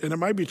cave, and it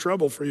might be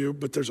trouble for you,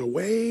 but there's a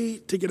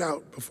way to get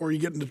out before you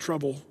get into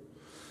trouble.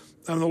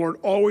 And the Lord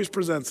always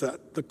presents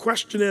that. The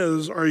question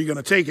is, are you going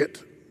to take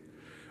it?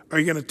 Are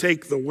you going to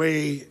take the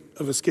way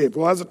of escape?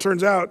 Well, as it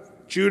turns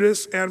out,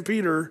 Judas and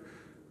Peter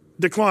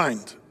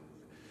declined.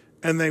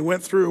 And they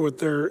went through with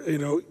their,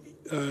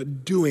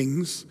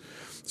 doings.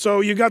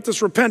 So you got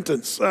this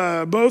repentance.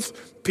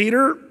 Both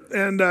Peter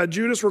and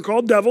Judas were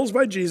called devils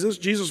by Jesus.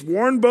 Jesus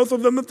warned both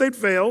of them that they'd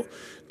fail.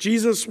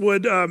 Jesus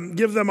would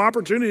give them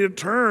opportunity to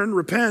turn,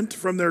 repent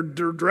from their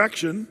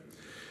direction.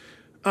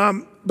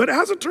 But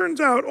as it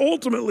turns out,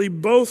 ultimately,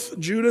 both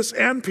Judas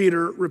and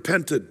Peter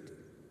repented.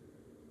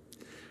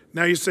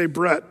 Now you say,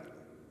 "Brett,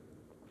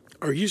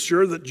 are you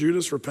sure that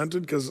Judas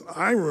repented?" Because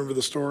I remember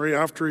the story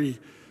after he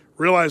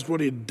realized what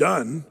he'd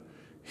done.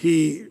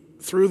 He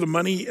threw the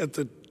money at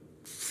the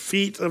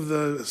feet of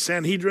the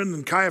Sanhedrin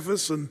and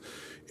Caiaphas and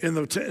in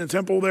the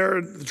temple there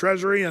at the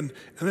treasury, and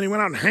then he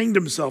went out and hanged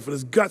himself, and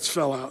his guts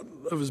fell out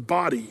of his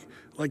body.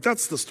 Like,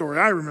 that's the story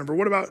I remember.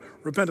 What about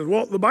repentance?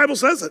 Well, the Bible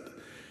says it,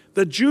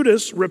 that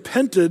Judas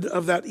repented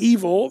of that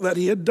evil that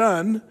he had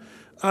done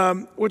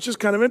which is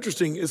kind of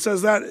interesting. It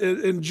says that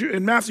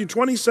in Matthew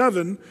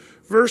 27,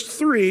 verse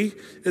 3,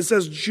 it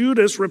says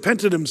Judas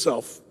repented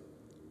himself,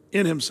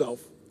 in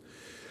himself.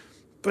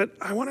 But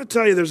I want to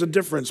tell you there's a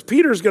difference.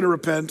 Peter's going to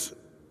repent,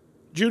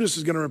 Judas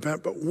is going to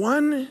repent, but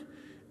one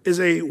is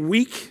a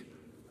weak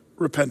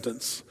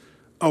repentance.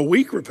 A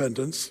weak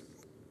repentance,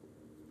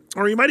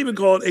 or you might even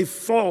call it a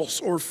false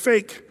or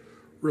fake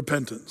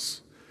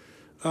repentance.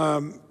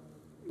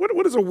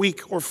 What is a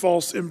weak or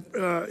false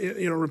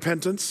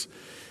repentance?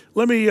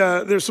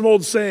 There's some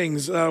old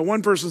sayings.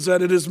 One person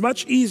said, "It is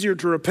much easier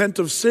to repent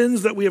of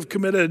sins that we have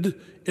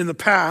committed in the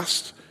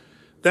past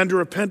than to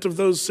repent of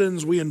those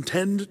sins we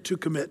intend to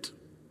commit."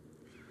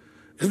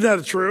 Isn't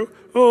that true?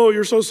 Oh,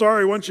 you're so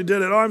sorry once you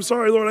did it. Oh, I'm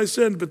sorry, Lord, I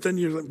sinned. But then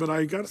you're like, but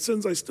I got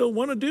sins I still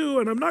want to do,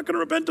 and I'm not going to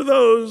repent of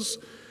those.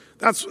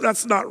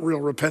 That's not real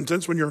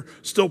repentance when you're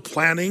still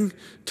planning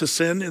to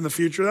sin in the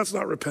future. That's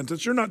not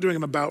repentance. You're not doing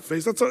an about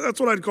face. That's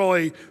what I'd call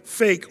a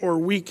fake or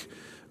weak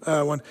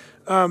one.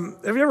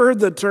 Have you ever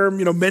heard the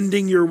term,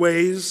 mending your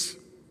ways?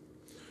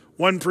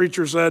 One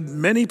preacher said,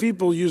 many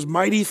people use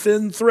mighty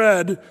thin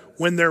thread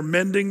when they're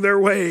mending their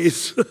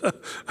ways.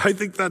 I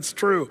think that's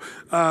true.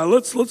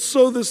 Let's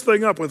sew this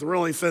thing up with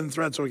really thin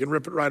thread so we can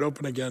rip it right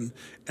open again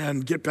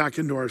and get back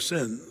into our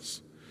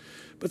sins.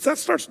 But that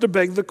starts to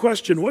beg the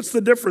question, what's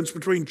the difference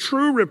between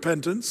true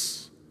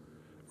repentance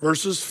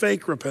versus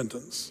fake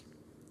repentance?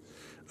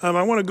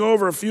 I want to go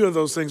over a few of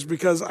those things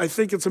because I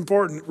think it's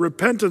important.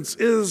 Repentance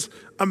is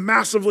a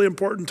massively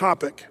important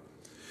topic.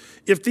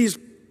 If these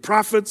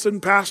prophets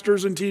and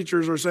pastors and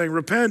teachers are saying,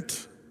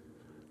 repent,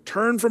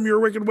 turn from your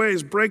wicked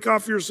ways, break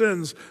off your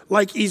sins,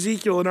 like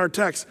Ezekiel in our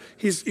text,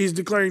 he's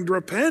declaring to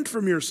repent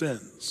from your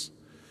sins.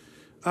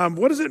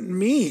 What does it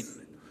mean?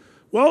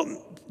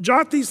 Well,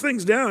 jot these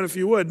things down if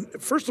you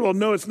would. First of all,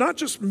 no, it's not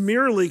just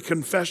merely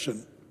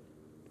confession.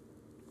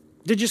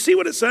 Did you see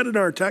what it said in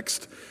our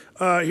text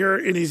here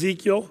in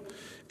Ezekiel?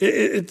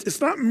 It's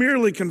not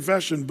merely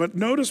confession, but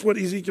notice what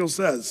Ezekiel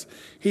says.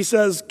 He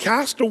says,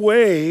 cast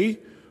away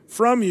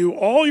from you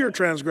all your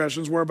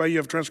transgressions whereby you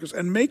have transgressed,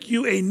 and make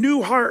you a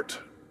new heart.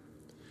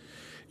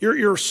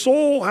 Your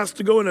soul has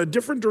to go in a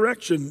different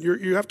direction.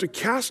 You have to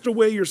cast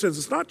away your sins.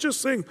 It's not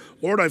just saying,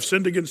 Lord, I've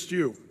sinned against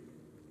you.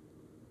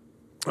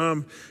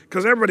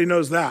 Because everybody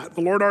knows that.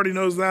 The Lord already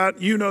knows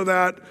that. You know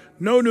that.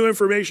 No new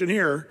information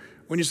here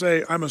when you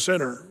say, I'm a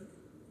sinner.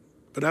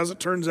 But as it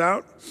turns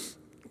out,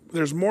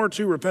 there's more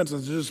to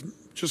repentance than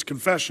just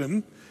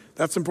confession.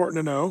 That's important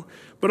to know.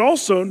 But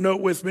also,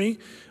 note with me,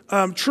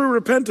 true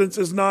repentance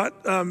is not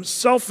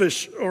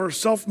selfish or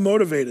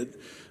self-motivated.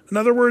 In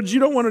other words, you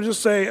don't want to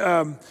just say,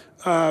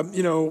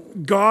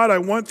 God, I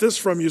want this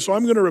from you, so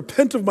I'm going to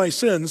repent of my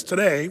sins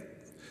today,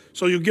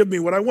 so you'll give me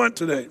what I want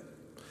today.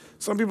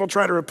 Some people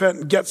try to repent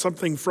and get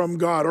something from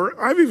God,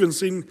 or I've even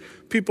seen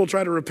people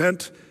try to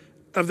repent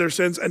of their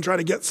sins and try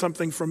to get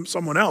something from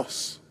someone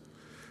else.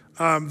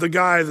 The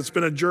guy that's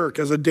been a jerk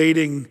as a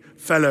dating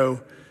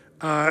fellow,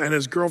 and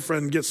his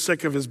girlfriend gets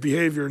sick of his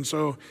behavior, and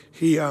so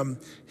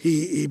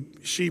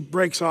she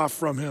breaks off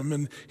from him,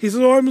 and he says,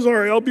 "Oh, I'm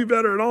sorry, I'll be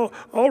better, and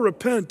I'll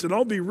repent, and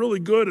I'll be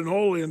really good and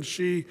holy." And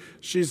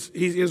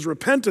his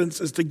repentance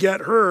is to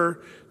get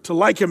her to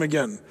like him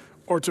again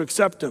or to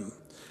accept him.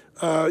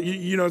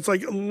 It's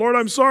like, Lord,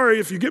 I'm sorry,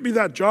 if you get me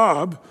that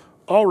job,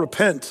 I'll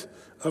repent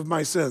of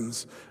my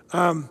sins.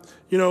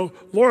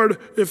 Lord,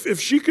 if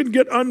she can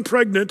get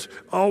unpregnant,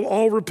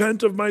 I'll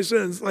repent of my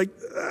sins. Like,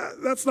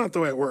 that's not the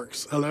way it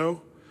works.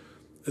 Hello?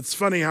 It's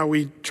funny how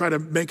we try to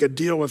make a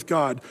deal with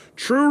God.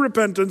 True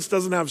repentance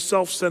doesn't have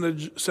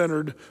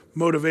self-centered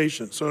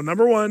motivation. So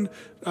number one,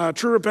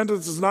 true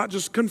repentance is not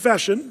just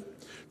confession.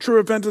 True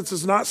repentance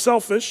is not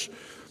selfish.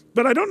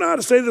 But I don't know how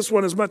to say this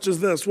one as much as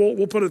this.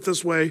 We'll put it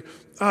this way.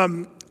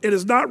 It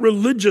is not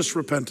religious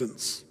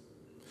repentance.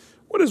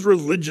 What is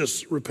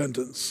religious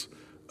repentance?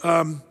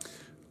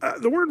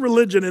 The word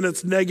religion in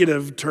its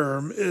negative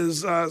term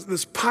is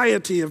this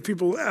piety of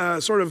people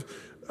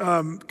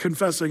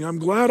confessing, I'm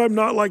glad I'm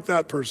not like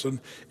that person.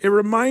 It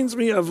reminds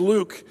me of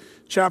Luke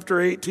chapter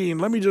 18.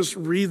 Let me just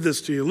read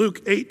this to you.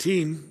 Luke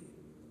 18,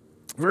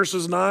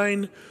 verses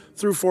 9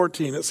 through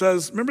 14. It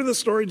says, remember this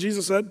story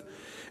Jesus said?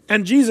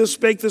 And Jesus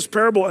spake this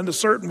parable unto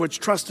certain which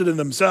trusted in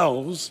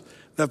themselves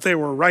that they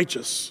were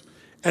righteous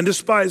and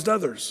despised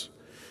others.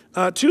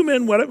 Two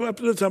men went up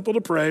to the temple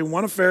to pray,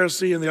 one a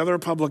Pharisee and the other a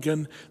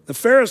publican. The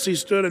Pharisee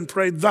stood and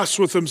prayed thus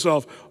with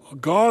himself,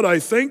 God, I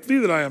thank thee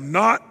that I am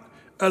not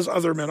as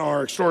other men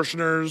are,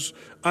 extortioners,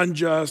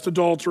 unjust,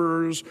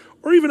 adulterers,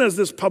 or even as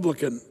this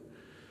publican.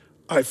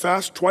 I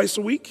fast twice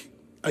a week.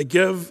 I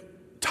give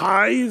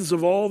tithes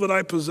of all that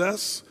I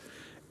possess.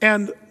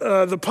 And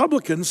the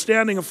publican,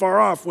 standing afar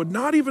off, would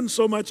not even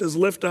so much as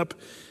lift up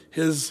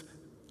his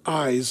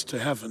eyes to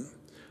heaven,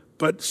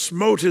 but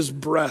smote his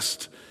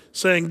breast,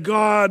 saying,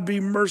 God, be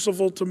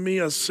merciful to me,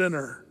 a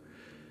sinner.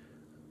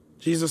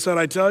 Jesus said,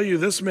 I tell you,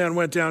 this man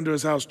went down to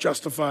his house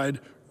justified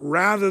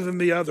rather than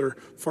the other.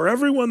 For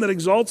everyone that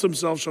exalts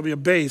himself shall be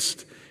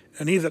abased,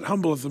 and he that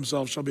humbleth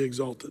himself shall be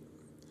exalted.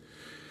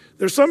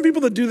 There's some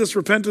people that do this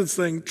repentance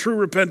thing. True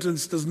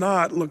repentance does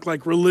not look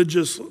like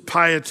religious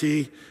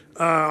piety.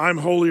 I'm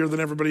holier than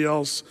everybody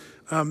else.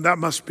 That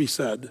must be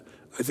said.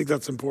 I think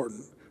that's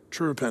important.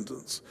 True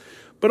repentance.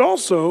 But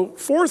also,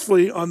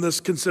 fourthly, on this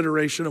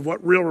consideration of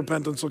what real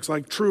repentance looks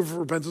like, true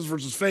repentance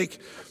versus fake,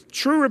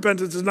 true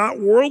repentance is not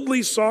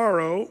worldly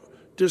sorrow,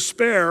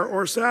 despair,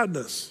 or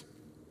sadness.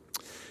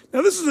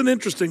 Now, this is an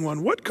interesting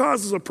one. What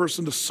causes a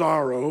person to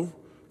sorrow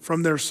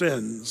from their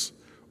sins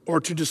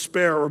or to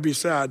despair or be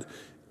sad?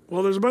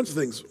 Well, there's a bunch of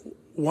things.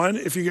 One,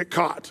 if you get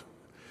caught.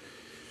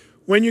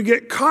 When you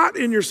get caught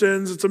in your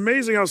sins, it's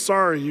amazing how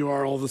sorry you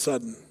are all of a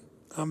sudden.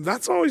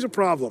 That's always a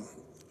problem.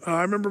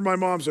 I remember my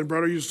mom saying,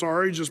 "Brett, are you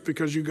sorry just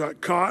because you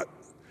got caught?"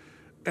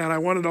 And I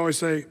wanted to always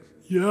say,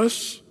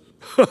 "Yes,"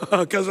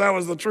 because that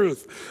was the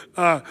truth.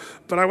 But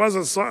I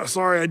wasn't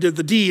sorry I did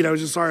the deed. I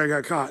was just sorry I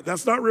got caught.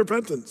 That's not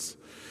repentance.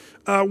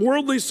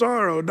 Worldly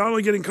sorrow, not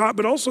only getting caught,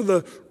 but also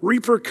the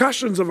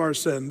repercussions of our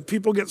sin.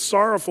 People get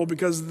sorrowful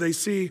because they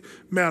see,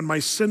 man, my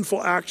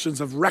sinful actions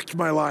have wrecked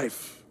my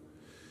life.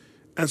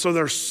 And so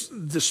they're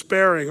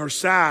despairing or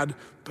sad,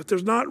 but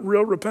there's not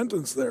real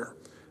repentance there.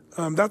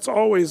 That's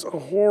always a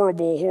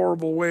horrible,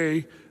 horrible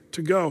way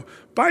to go.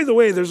 By the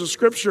way, there's a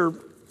scripture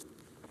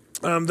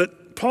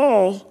that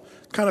Paul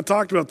kind of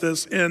talked about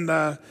this in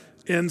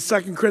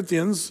 2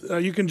 Corinthians.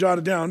 You can jot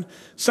it down.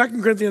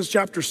 2 Corinthians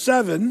chapter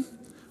 7,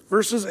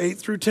 verses 8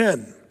 through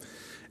 10.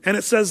 And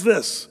it says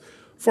this,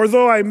 "For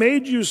though I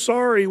made you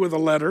sorry with a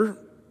letter,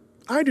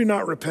 I do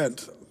not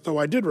repent, though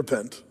I did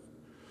repent.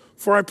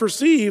 For I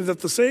perceive that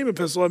the same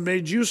epistle had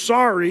made you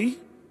sorry,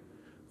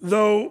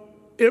 though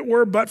it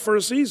were but for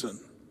a season.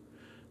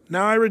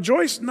 Now I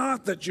rejoice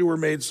not that you were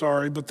made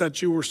sorry, but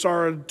that you were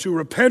sorrowed to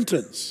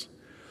repentance.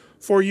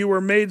 For you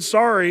were made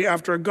sorry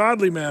after a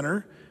godly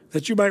manner,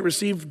 that you might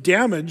receive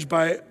damage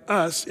by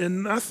us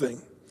in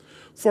nothing.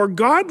 For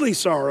godly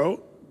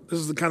sorrow," this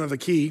is kind of the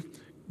key,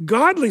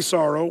 "godly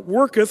sorrow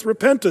worketh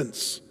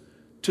repentance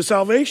to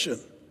salvation,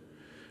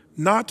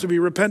 not to be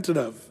repented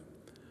of.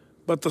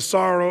 But the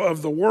sorrow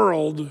of the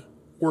world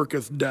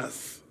worketh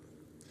death."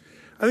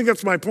 I think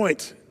that's my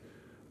point.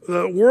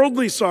 The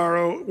worldly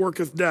sorrow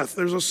worketh death.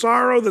 There's a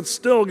sorrow that's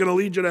still going to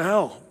lead you to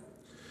hell.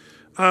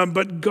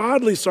 But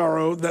godly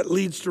sorrow that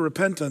leads to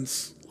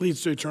repentance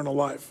leads to eternal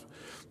life.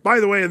 By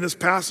the way, in this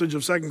passage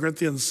of 2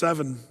 Corinthians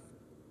 7,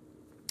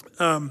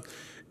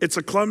 it's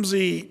a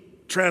clumsy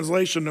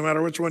translation no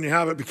matter which one you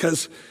have it,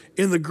 because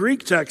in the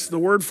Greek text, the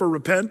word for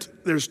repent,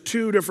 there's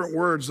two different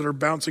words that are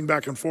bouncing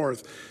back and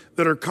forth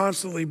that are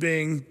constantly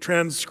being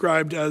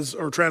transcribed as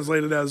or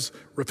translated as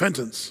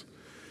repentance.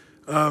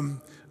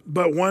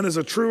 But one is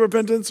a true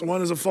repentance,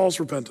 one is a false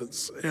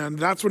repentance. And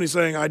that's when he's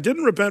saying, I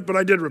didn't repent, but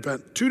I did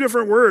repent. Two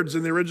different words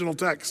in the original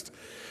text.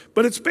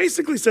 But it's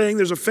basically saying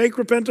there's a fake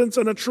repentance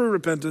and a true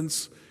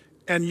repentance.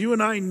 And you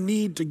and I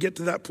need to get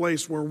to that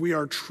place where we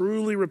are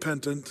truly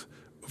repentant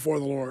before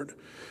the Lord.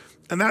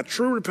 And that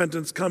true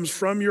repentance comes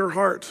from your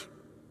heart.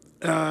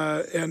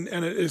 And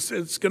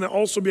it's going to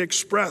also be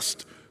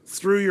expressed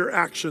through your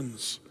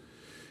actions.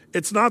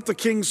 It's not the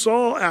King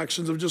Saul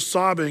actions of just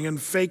sobbing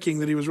and faking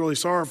that he was really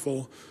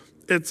sorrowful.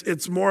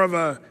 It's more of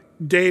a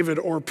David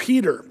or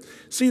Peter.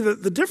 See,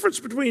 the difference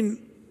between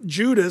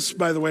Judas,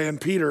 by the way,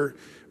 and Peter,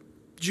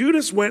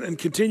 Judas went and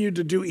continued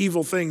to do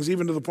evil things,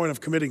 even to the point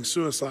of committing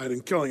suicide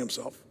and killing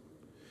himself.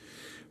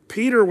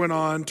 Peter went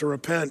on to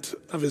repent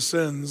of his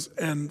sins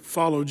and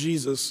follow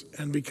Jesus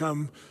and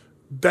become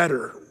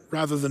better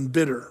rather than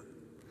bitter.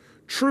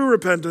 True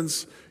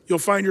repentance, you'll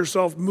find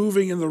yourself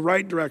moving in the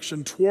right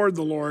direction toward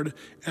the Lord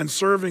and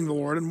serving the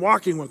Lord and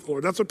walking with the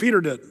Lord. That's what Peter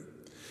did.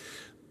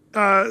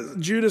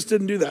 Judas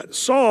didn't do that.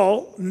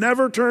 Saul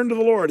never turned to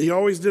the Lord. He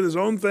always did his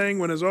own thing,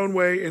 went his own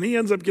way, and he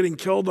ends up getting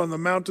killed on the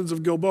mountains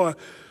of Gilboa.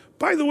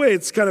 By the way,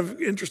 it's kind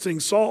of interesting.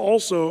 Saul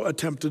also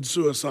attempted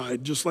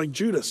suicide, just like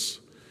Judas.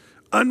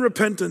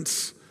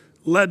 Unrepentance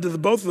led to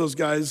both of those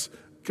guys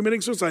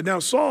committing suicide. Now,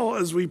 Saul,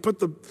 as we put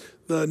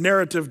the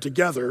narrative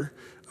together,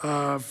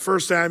 1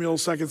 Samuel,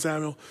 2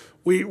 Samuel,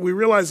 we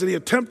realize that he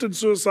attempted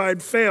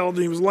suicide, failed,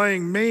 and he was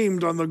laying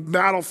maimed on the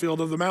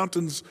battlefield of the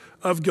mountains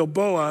of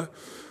Gilboa.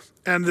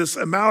 And this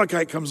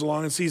Amalekite comes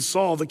along and sees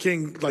Saul, the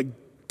king, like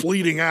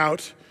bleeding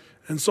out.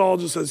 And Saul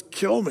just says,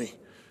 "Kill me.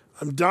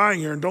 I'm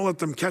dying here, and don't let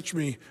them catch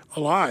me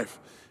alive."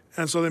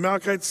 And so the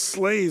Amalekites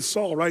slay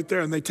Saul right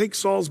there. And they take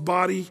Saul's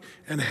body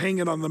and hang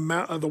it on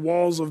the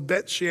walls of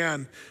Bet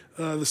Shean,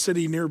 the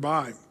city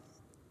nearby.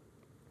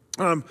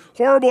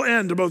 Horrible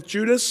end to both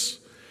Judas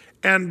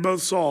and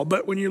both Saul.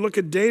 But when you look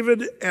at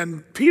David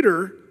and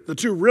Peter, the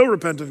two real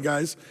repentant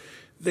guys,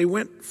 they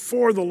went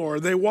for the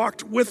Lord. They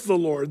walked with the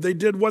Lord. They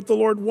did what the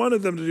Lord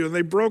wanted them to do. And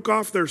they broke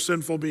off their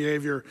sinful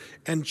behavior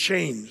and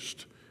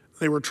changed.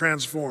 They were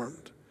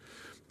transformed.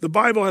 The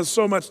Bible has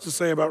so much to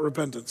say about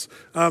repentance.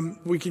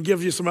 We can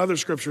give you some other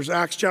scriptures.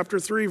 Acts chapter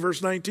 3,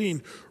 verse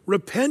 19.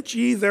 "Repent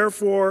ye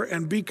therefore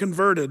and be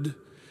converted,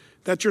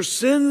 that your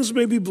sins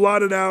may be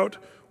blotted out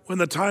when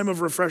the time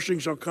of refreshing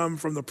shall come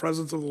from the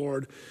presence of the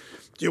Lord."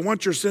 Do you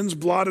want your sins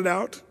blotted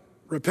out?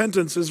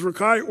 Repentance is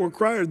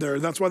required there.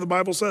 That's why the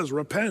Bible says,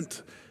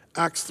 repent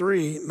Acts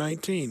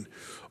 3:19.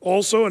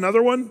 Also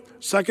another one,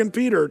 2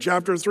 Peter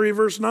chapter 3,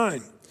 verse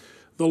 9.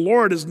 The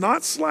Lord is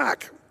not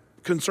slack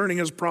concerning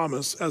his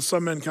promise, as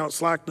some men count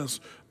slackness,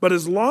 but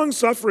is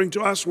long-suffering to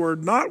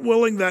usward, not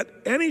willing that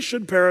any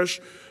should perish,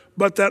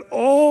 but that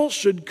all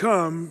should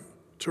come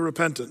to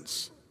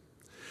repentance.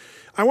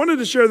 I wanted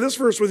to share this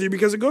verse with you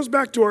because it goes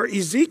back to our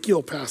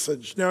Ezekiel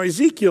passage. Now,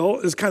 Ezekiel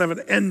is kind of an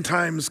end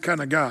times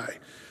kind of guy.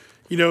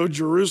 You know,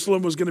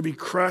 Jerusalem was going to be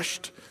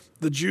crushed.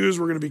 The Jews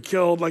were going to be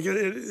killed. Like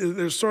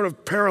there's sort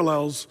of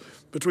parallels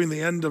between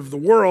the end of the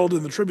world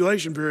and the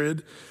tribulation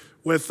period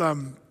with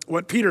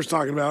what Peter's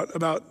talking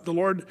about the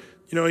Lord.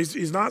 You know,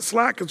 he's not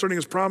slack concerning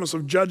his promise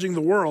of judging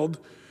the world,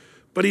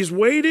 but he's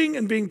waiting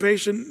and being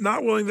patient,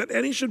 not willing that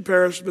any should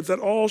perish, but that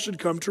all should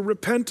come to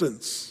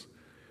repentance.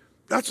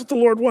 That's what the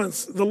Lord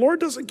wants. The Lord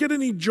doesn't get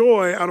any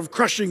joy out of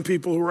crushing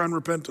people who are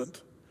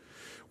unrepentant.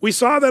 We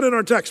saw that in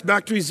our text.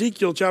 Back to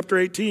Ezekiel chapter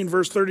 18,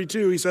 verse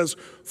 32, he says,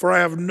 "For I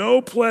have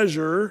no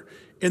pleasure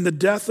in the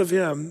death of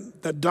him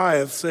that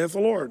dieth, saith the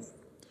Lord.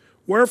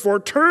 Wherefore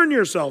turn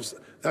yourselves,"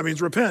 that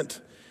means repent,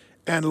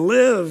 "and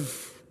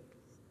live."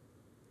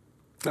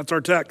 That's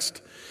our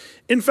text.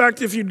 In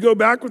fact, if you'd go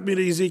back with me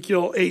to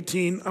Ezekiel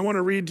 18, I want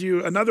to read to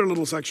you another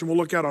little section we'll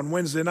look at on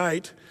Wednesday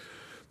night.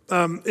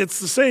 It's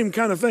the same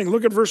kind of thing.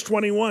 Look at verse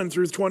 21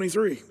 through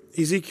 23.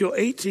 Ezekiel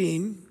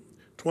 18,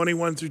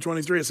 21 through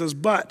 23. It says,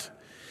 "But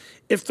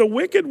if the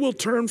wicked will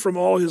turn from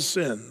all his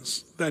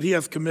sins that he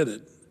hath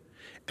committed,"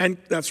 and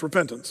that's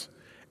repentance,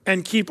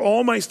 "and keep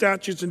all my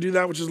statutes and do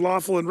that which is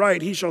lawful and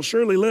right, he shall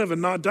surely live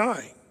and not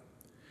die.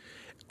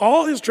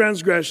 All his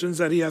transgressions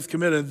that he hath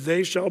committed,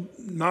 they shall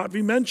not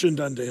be mentioned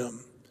unto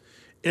him.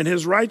 In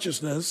his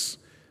righteousness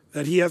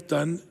that he hath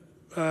done,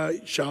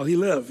 shall he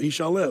live, he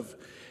shall live.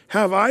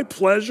 Have I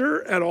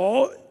pleasure at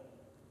all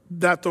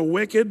that the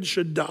wicked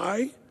should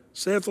die,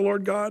 saith the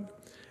Lord God,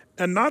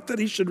 and not that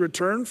he should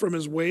return from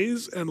his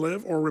ways and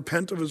live," or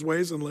repent of his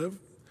ways and live?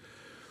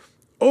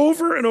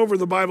 Over and over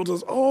the Bible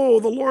says,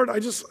 oh, the Lord, I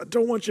just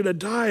don't want you to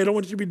die. I don't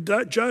want you to be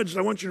judged.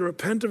 I want you to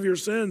repent of your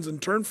sins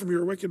and turn from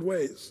your wicked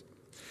ways.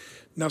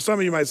 Now, some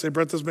of you might say,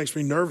 Brett, this makes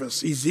me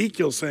nervous.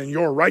 Ezekiel's saying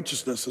your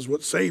righteousness is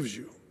what saves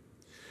you.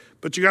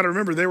 But you got to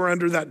remember, they were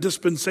under that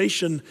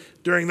dispensation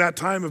during that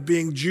time of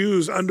being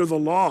Jews under the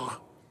law.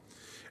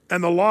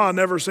 And the law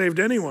never saved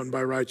anyone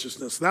by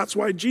righteousness. That's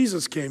why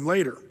Jesus came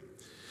later.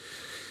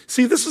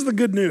 See, this is the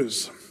good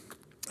news.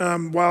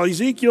 While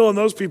Ezekiel and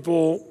those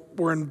people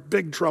were in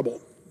big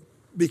trouble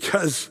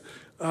because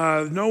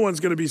no one's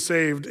going to be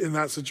saved in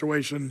that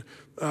situation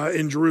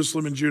in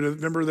Jerusalem and Judah.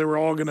 Remember, they were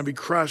all going to be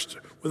crushed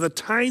with a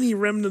tiny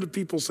remnant of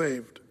people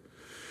saved.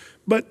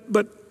 But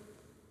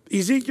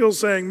Ezekiel's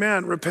saying,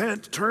 man,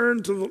 repent,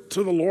 turn to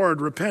the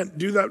Lord, repent,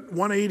 do that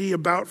 180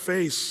 about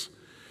face,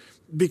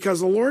 because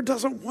the Lord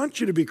doesn't want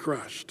you to be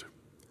crushed.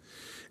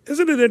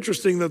 Isn't it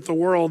interesting that the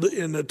world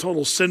in a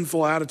total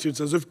sinful attitude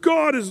says, if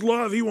God is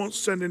love, he won't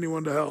send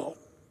anyone to hell?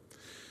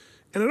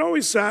 And it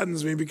always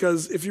saddens me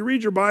because if you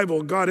read your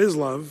Bible, God is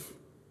love,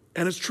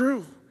 and it's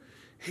true.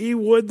 He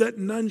would that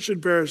none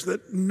should perish,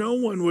 that no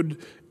one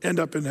would end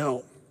up in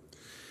hell.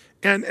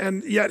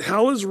 And yet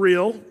hell is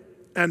real.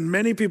 And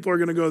many people are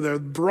going to go there.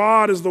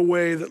 Broad is the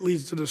way that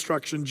leads to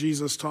destruction,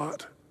 Jesus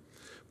taught.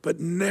 But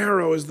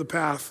narrow is the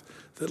path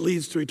that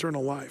leads to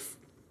eternal life.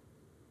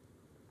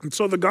 And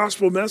so the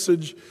gospel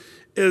message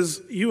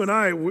is you and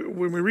I,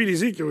 when we read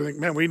Ezekiel, we think,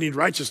 man, we need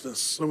righteousness.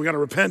 So we got to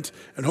repent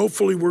and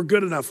hopefully we're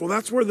good enough. Well,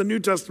 that's where the New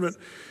Testament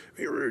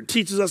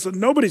teaches us that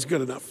nobody's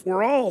good enough.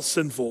 We're all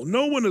sinful.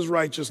 No one is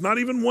righteous. Not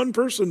even one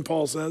person,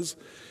 Paul says.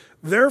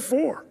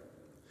 Therefore,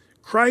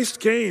 Christ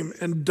came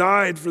and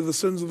died for the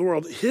sins of the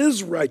world.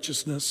 His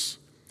righteousness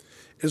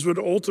is what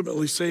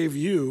ultimately save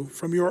you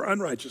from your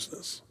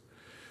unrighteousness.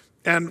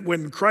 And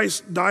when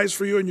Christ dies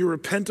for you and you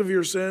repent of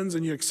your sins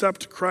and you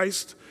accept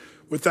Christ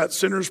with that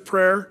sinner's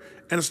prayer,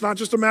 and it's not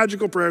just a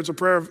magical prayer, it's a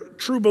prayer of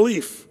true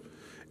belief.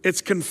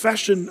 It's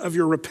confession of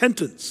your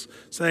repentance,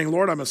 saying,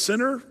 Lord, I'm a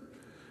sinner.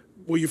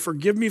 Will you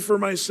forgive me for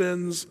my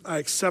sins? I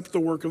accept the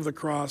work of the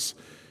cross.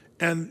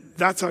 And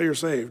that's how you're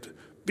saved.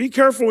 Be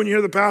careful when you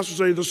hear the pastor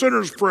say, the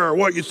sinner's prayer.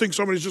 What, you think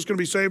somebody's just going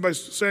to be saved by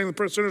saying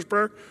the sinner's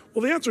prayer?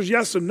 Well, the answer is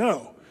yes and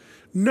no.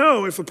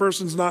 No, if the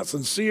person's not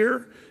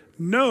sincere.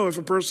 No, if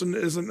a person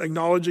isn't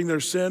acknowledging their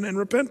sin and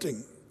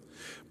repenting.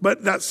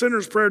 But that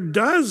sinner's prayer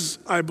does,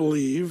 I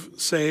believe,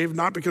 save,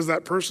 not because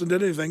that person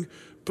did anything,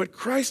 but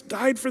Christ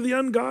died for the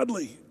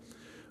ungodly.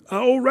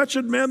 Oh,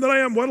 wretched man that I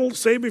am, what will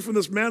save me from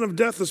this man of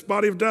death, this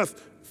body of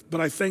death?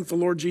 But I thank the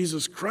Lord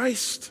Jesus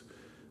Christ.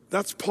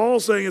 That's Paul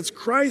saying it's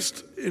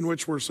Christ in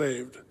which we're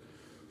saved.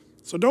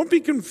 So don't be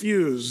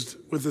confused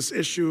with this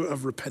issue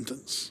of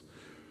repentance.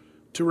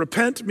 To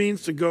repent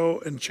means to go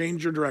and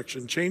change your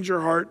direction, change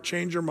your heart,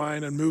 change your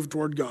mind, and move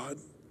toward God.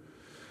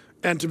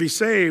 And to be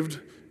saved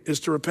is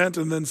to repent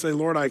and then say,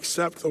 Lord, I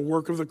accept the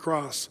work of the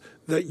cross,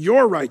 that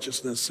your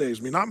righteousness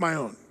saves me, not my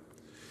own.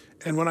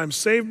 And when I'm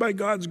saved by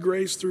God's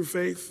grace through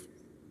faith,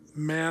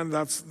 man,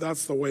 that's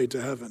the way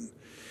to heaven.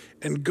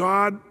 And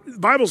God, the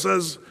Bible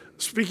says,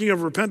 speaking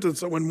of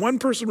repentance, that when one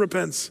person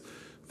repents,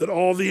 that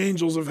all the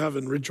angels of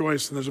heaven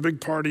rejoice and there's a big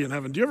party in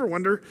heaven. Do you ever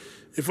wonder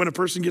if when a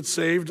person gets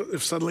saved,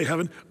 if suddenly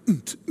heaven,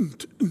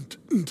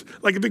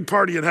 like a big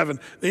party in heaven,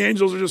 the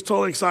angels are just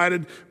totally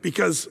excited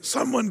because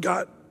someone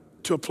got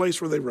to a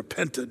place where they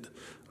repented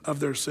of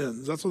their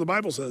sins. That's what the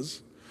Bible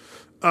says.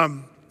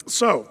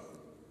 So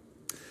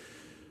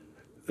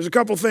there's a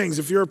couple things.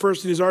 If you're a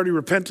person who's already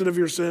repented of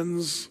your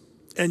sins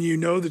and you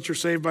know that you're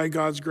saved by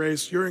God's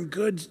grace, you're in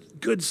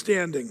good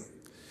standing.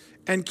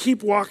 And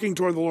keep walking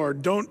toward the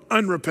Lord. Don't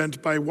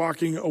unrepent by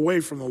walking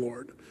away from the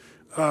Lord.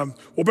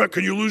 But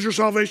can you lose your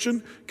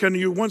salvation? Can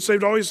you once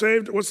saved, always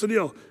saved? What's the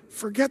deal?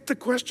 Forget the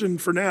question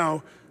for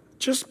now.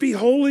 Just be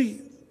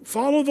holy.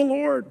 Follow the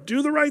Lord.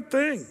 Do the right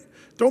thing.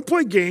 Don't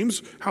play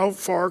games. How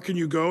far can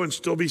you go and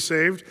still be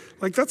saved?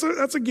 Like that's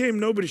a game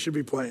nobody should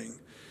be playing.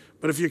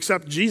 But if you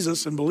accept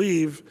Jesus and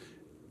believe,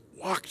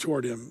 walk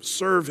toward him,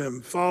 serve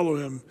him, follow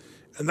him,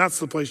 and that's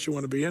the place you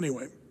want to be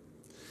anyway.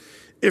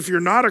 If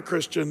you're not a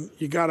Christian,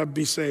 you got to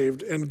be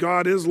saved. And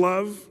God is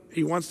love.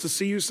 He wants to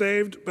see you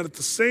saved. But at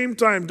the same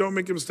time, don't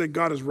make a mistake,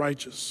 God is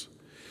righteous.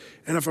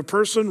 And if a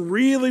person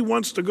really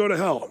wants to go to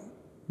hell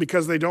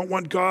because they don't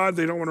want God,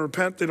 they don't want to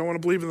repent, they don't want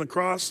to believe in the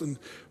cross and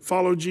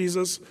follow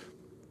Jesus,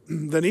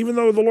 then even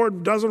though the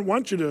Lord doesn't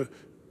want you to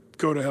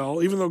go to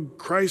hell, even though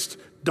Christ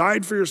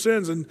died for your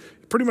sins, and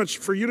pretty much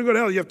for you to go to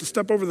hell, you have to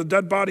step over the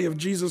dead body of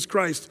Jesus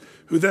Christ,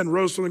 who then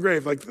rose from the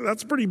grave. Like,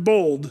 that's pretty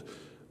bold.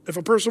 If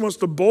a person wants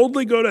to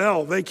boldly go to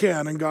hell, they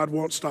can, and God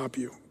won't stop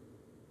you.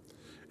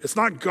 It's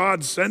not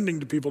God sending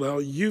to people to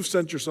hell. You've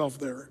sent yourself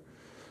there.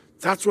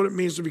 That's what it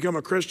means to become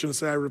a Christian, to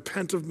say, I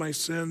repent of my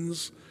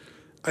sins,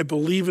 I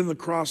believe in the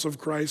cross of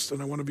Christ,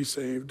 and I want to be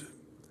saved.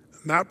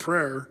 And that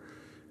prayer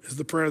is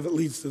the prayer that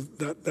leads to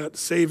that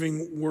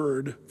saving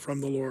word from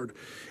the Lord.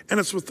 And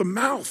it's with the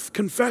mouth.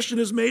 Confession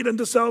is made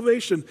unto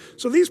salvation.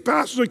 So these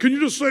pastors are like, can you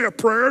just say a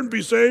prayer and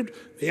be saved?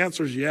 The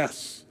answer is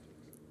yes.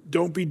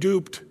 Don't be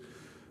duped.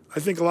 I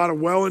think a lot of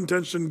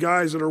well-intentioned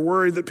guys that are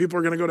worried that people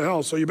are going to go to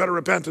hell, so you better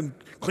repent and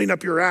clean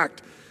up your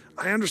act.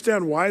 I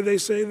understand why they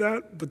say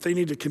that, but they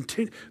need to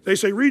continue. They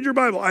say, read your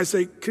Bible. I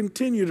say,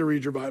 continue to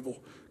read your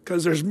Bible,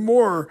 because there's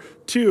more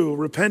to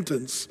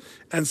repentance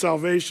and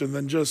salvation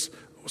than just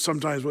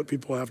sometimes what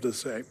people have to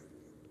say.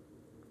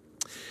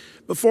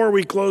 Before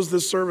we close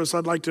this service,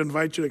 I'd like to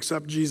invite you to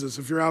accept Jesus.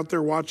 If you're out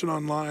there watching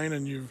online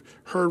and you've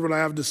heard what I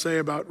have to say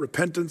about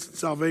repentance and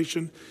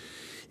salvation,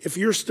 if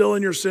you're still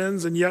in your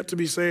sins and yet to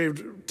be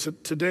saved,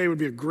 today would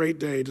be a great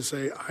day to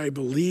say, I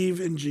believe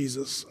in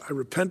Jesus. I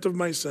repent of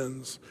my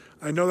sins.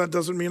 I know that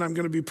doesn't mean I'm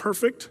going to be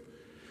perfect,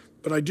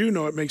 but I do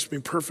know it makes me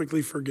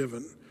perfectly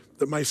forgiven.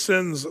 That my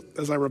sins,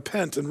 as I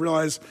repent and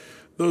realize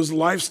those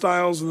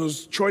lifestyles and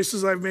those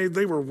choices I've made,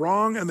 they were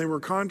wrong and they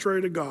were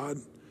contrary to God.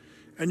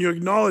 And you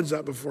acknowledge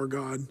that before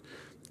God.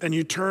 And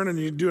you turn and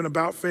you do an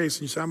about face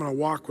and you say, I'm going to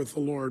walk with the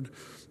Lord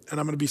and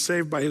I'm going to be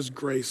saved by his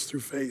grace through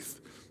faith.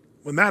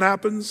 When that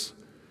happens,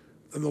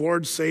 then the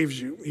Lord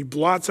saves you. He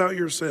blots out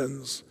your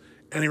sins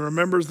and he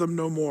remembers them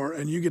no more,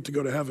 and you get to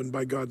go to heaven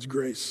by God's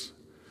grace.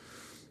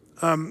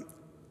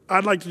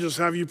 I'd like to just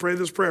have you pray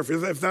this prayer.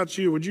 If that's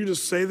you, would you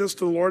just say this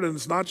to the Lord? And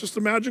it's not just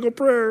a magical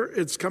prayer.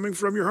 It's coming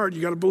from your heart.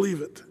 You got to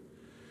believe it.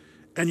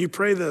 And you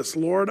pray this: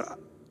 Lord,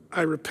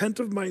 I repent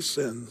of my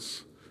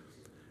sins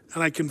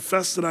and I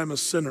confess that I'm a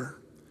sinner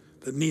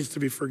that needs to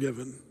be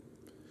forgiven.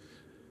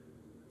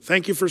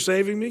 Thank you for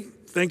saving me.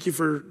 Thank you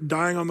for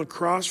dying on the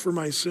cross for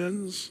my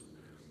sins.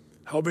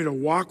 Help me to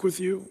walk with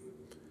you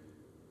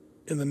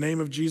in the name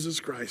of Jesus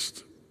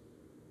Christ.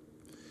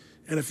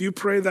 And if you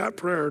pray that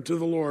prayer to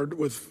the Lord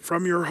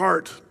from your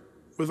heart,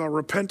 with a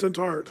repentant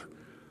heart,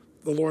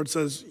 the Lord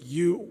says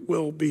you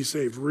will be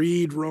saved.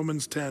 Read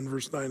Romans 10,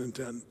 verse 9 and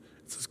 10.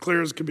 It's as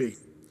clear as can be.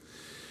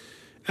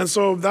 And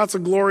so that's a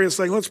glorious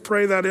thing. Let's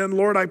pray that in.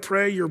 Lord, I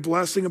pray your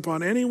blessing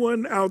upon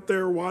anyone out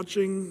there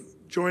watching,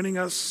 joining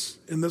us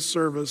in this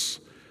service.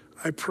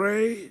 I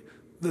pray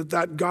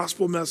that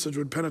gospel message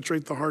would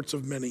penetrate the hearts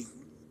of many.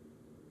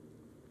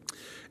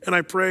 And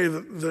I pray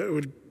that it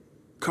would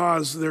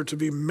cause there to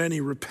be many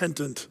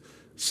repentant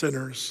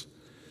sinners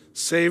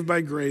saved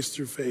by grace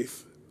through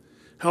faith.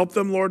 Help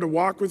them, Lord, to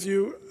walk with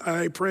you.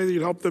 I pray that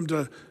you'd help them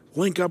to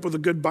link up with a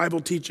good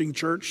Bible teaching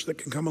church that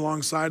can come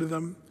alongside of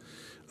them.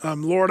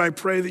 Lord, I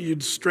pray that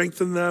you'd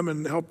strengthen them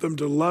and help them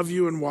to love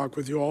you and walk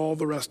with you all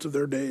the rest of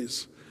their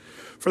days.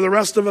 For the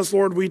rest of us,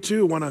 Lord, we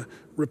too want to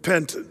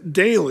repent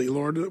daily,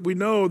 Lord. We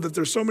know that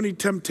there's so many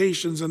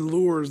temptations and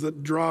lures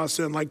that draw us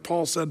in. Like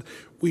Paul said,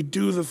 we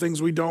do the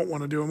things we don't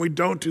want to do, and we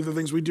don't do the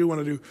things we do want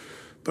to do.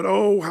 But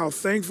oh, how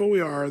thankful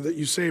we are that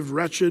you saved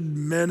wretched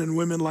men and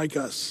women like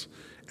us,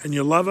 and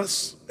you love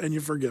us and you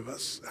forgive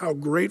us. How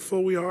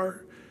grateful we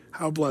are,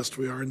 how blessed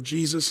we are. In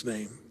Jesus'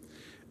 name,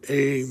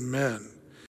 amen.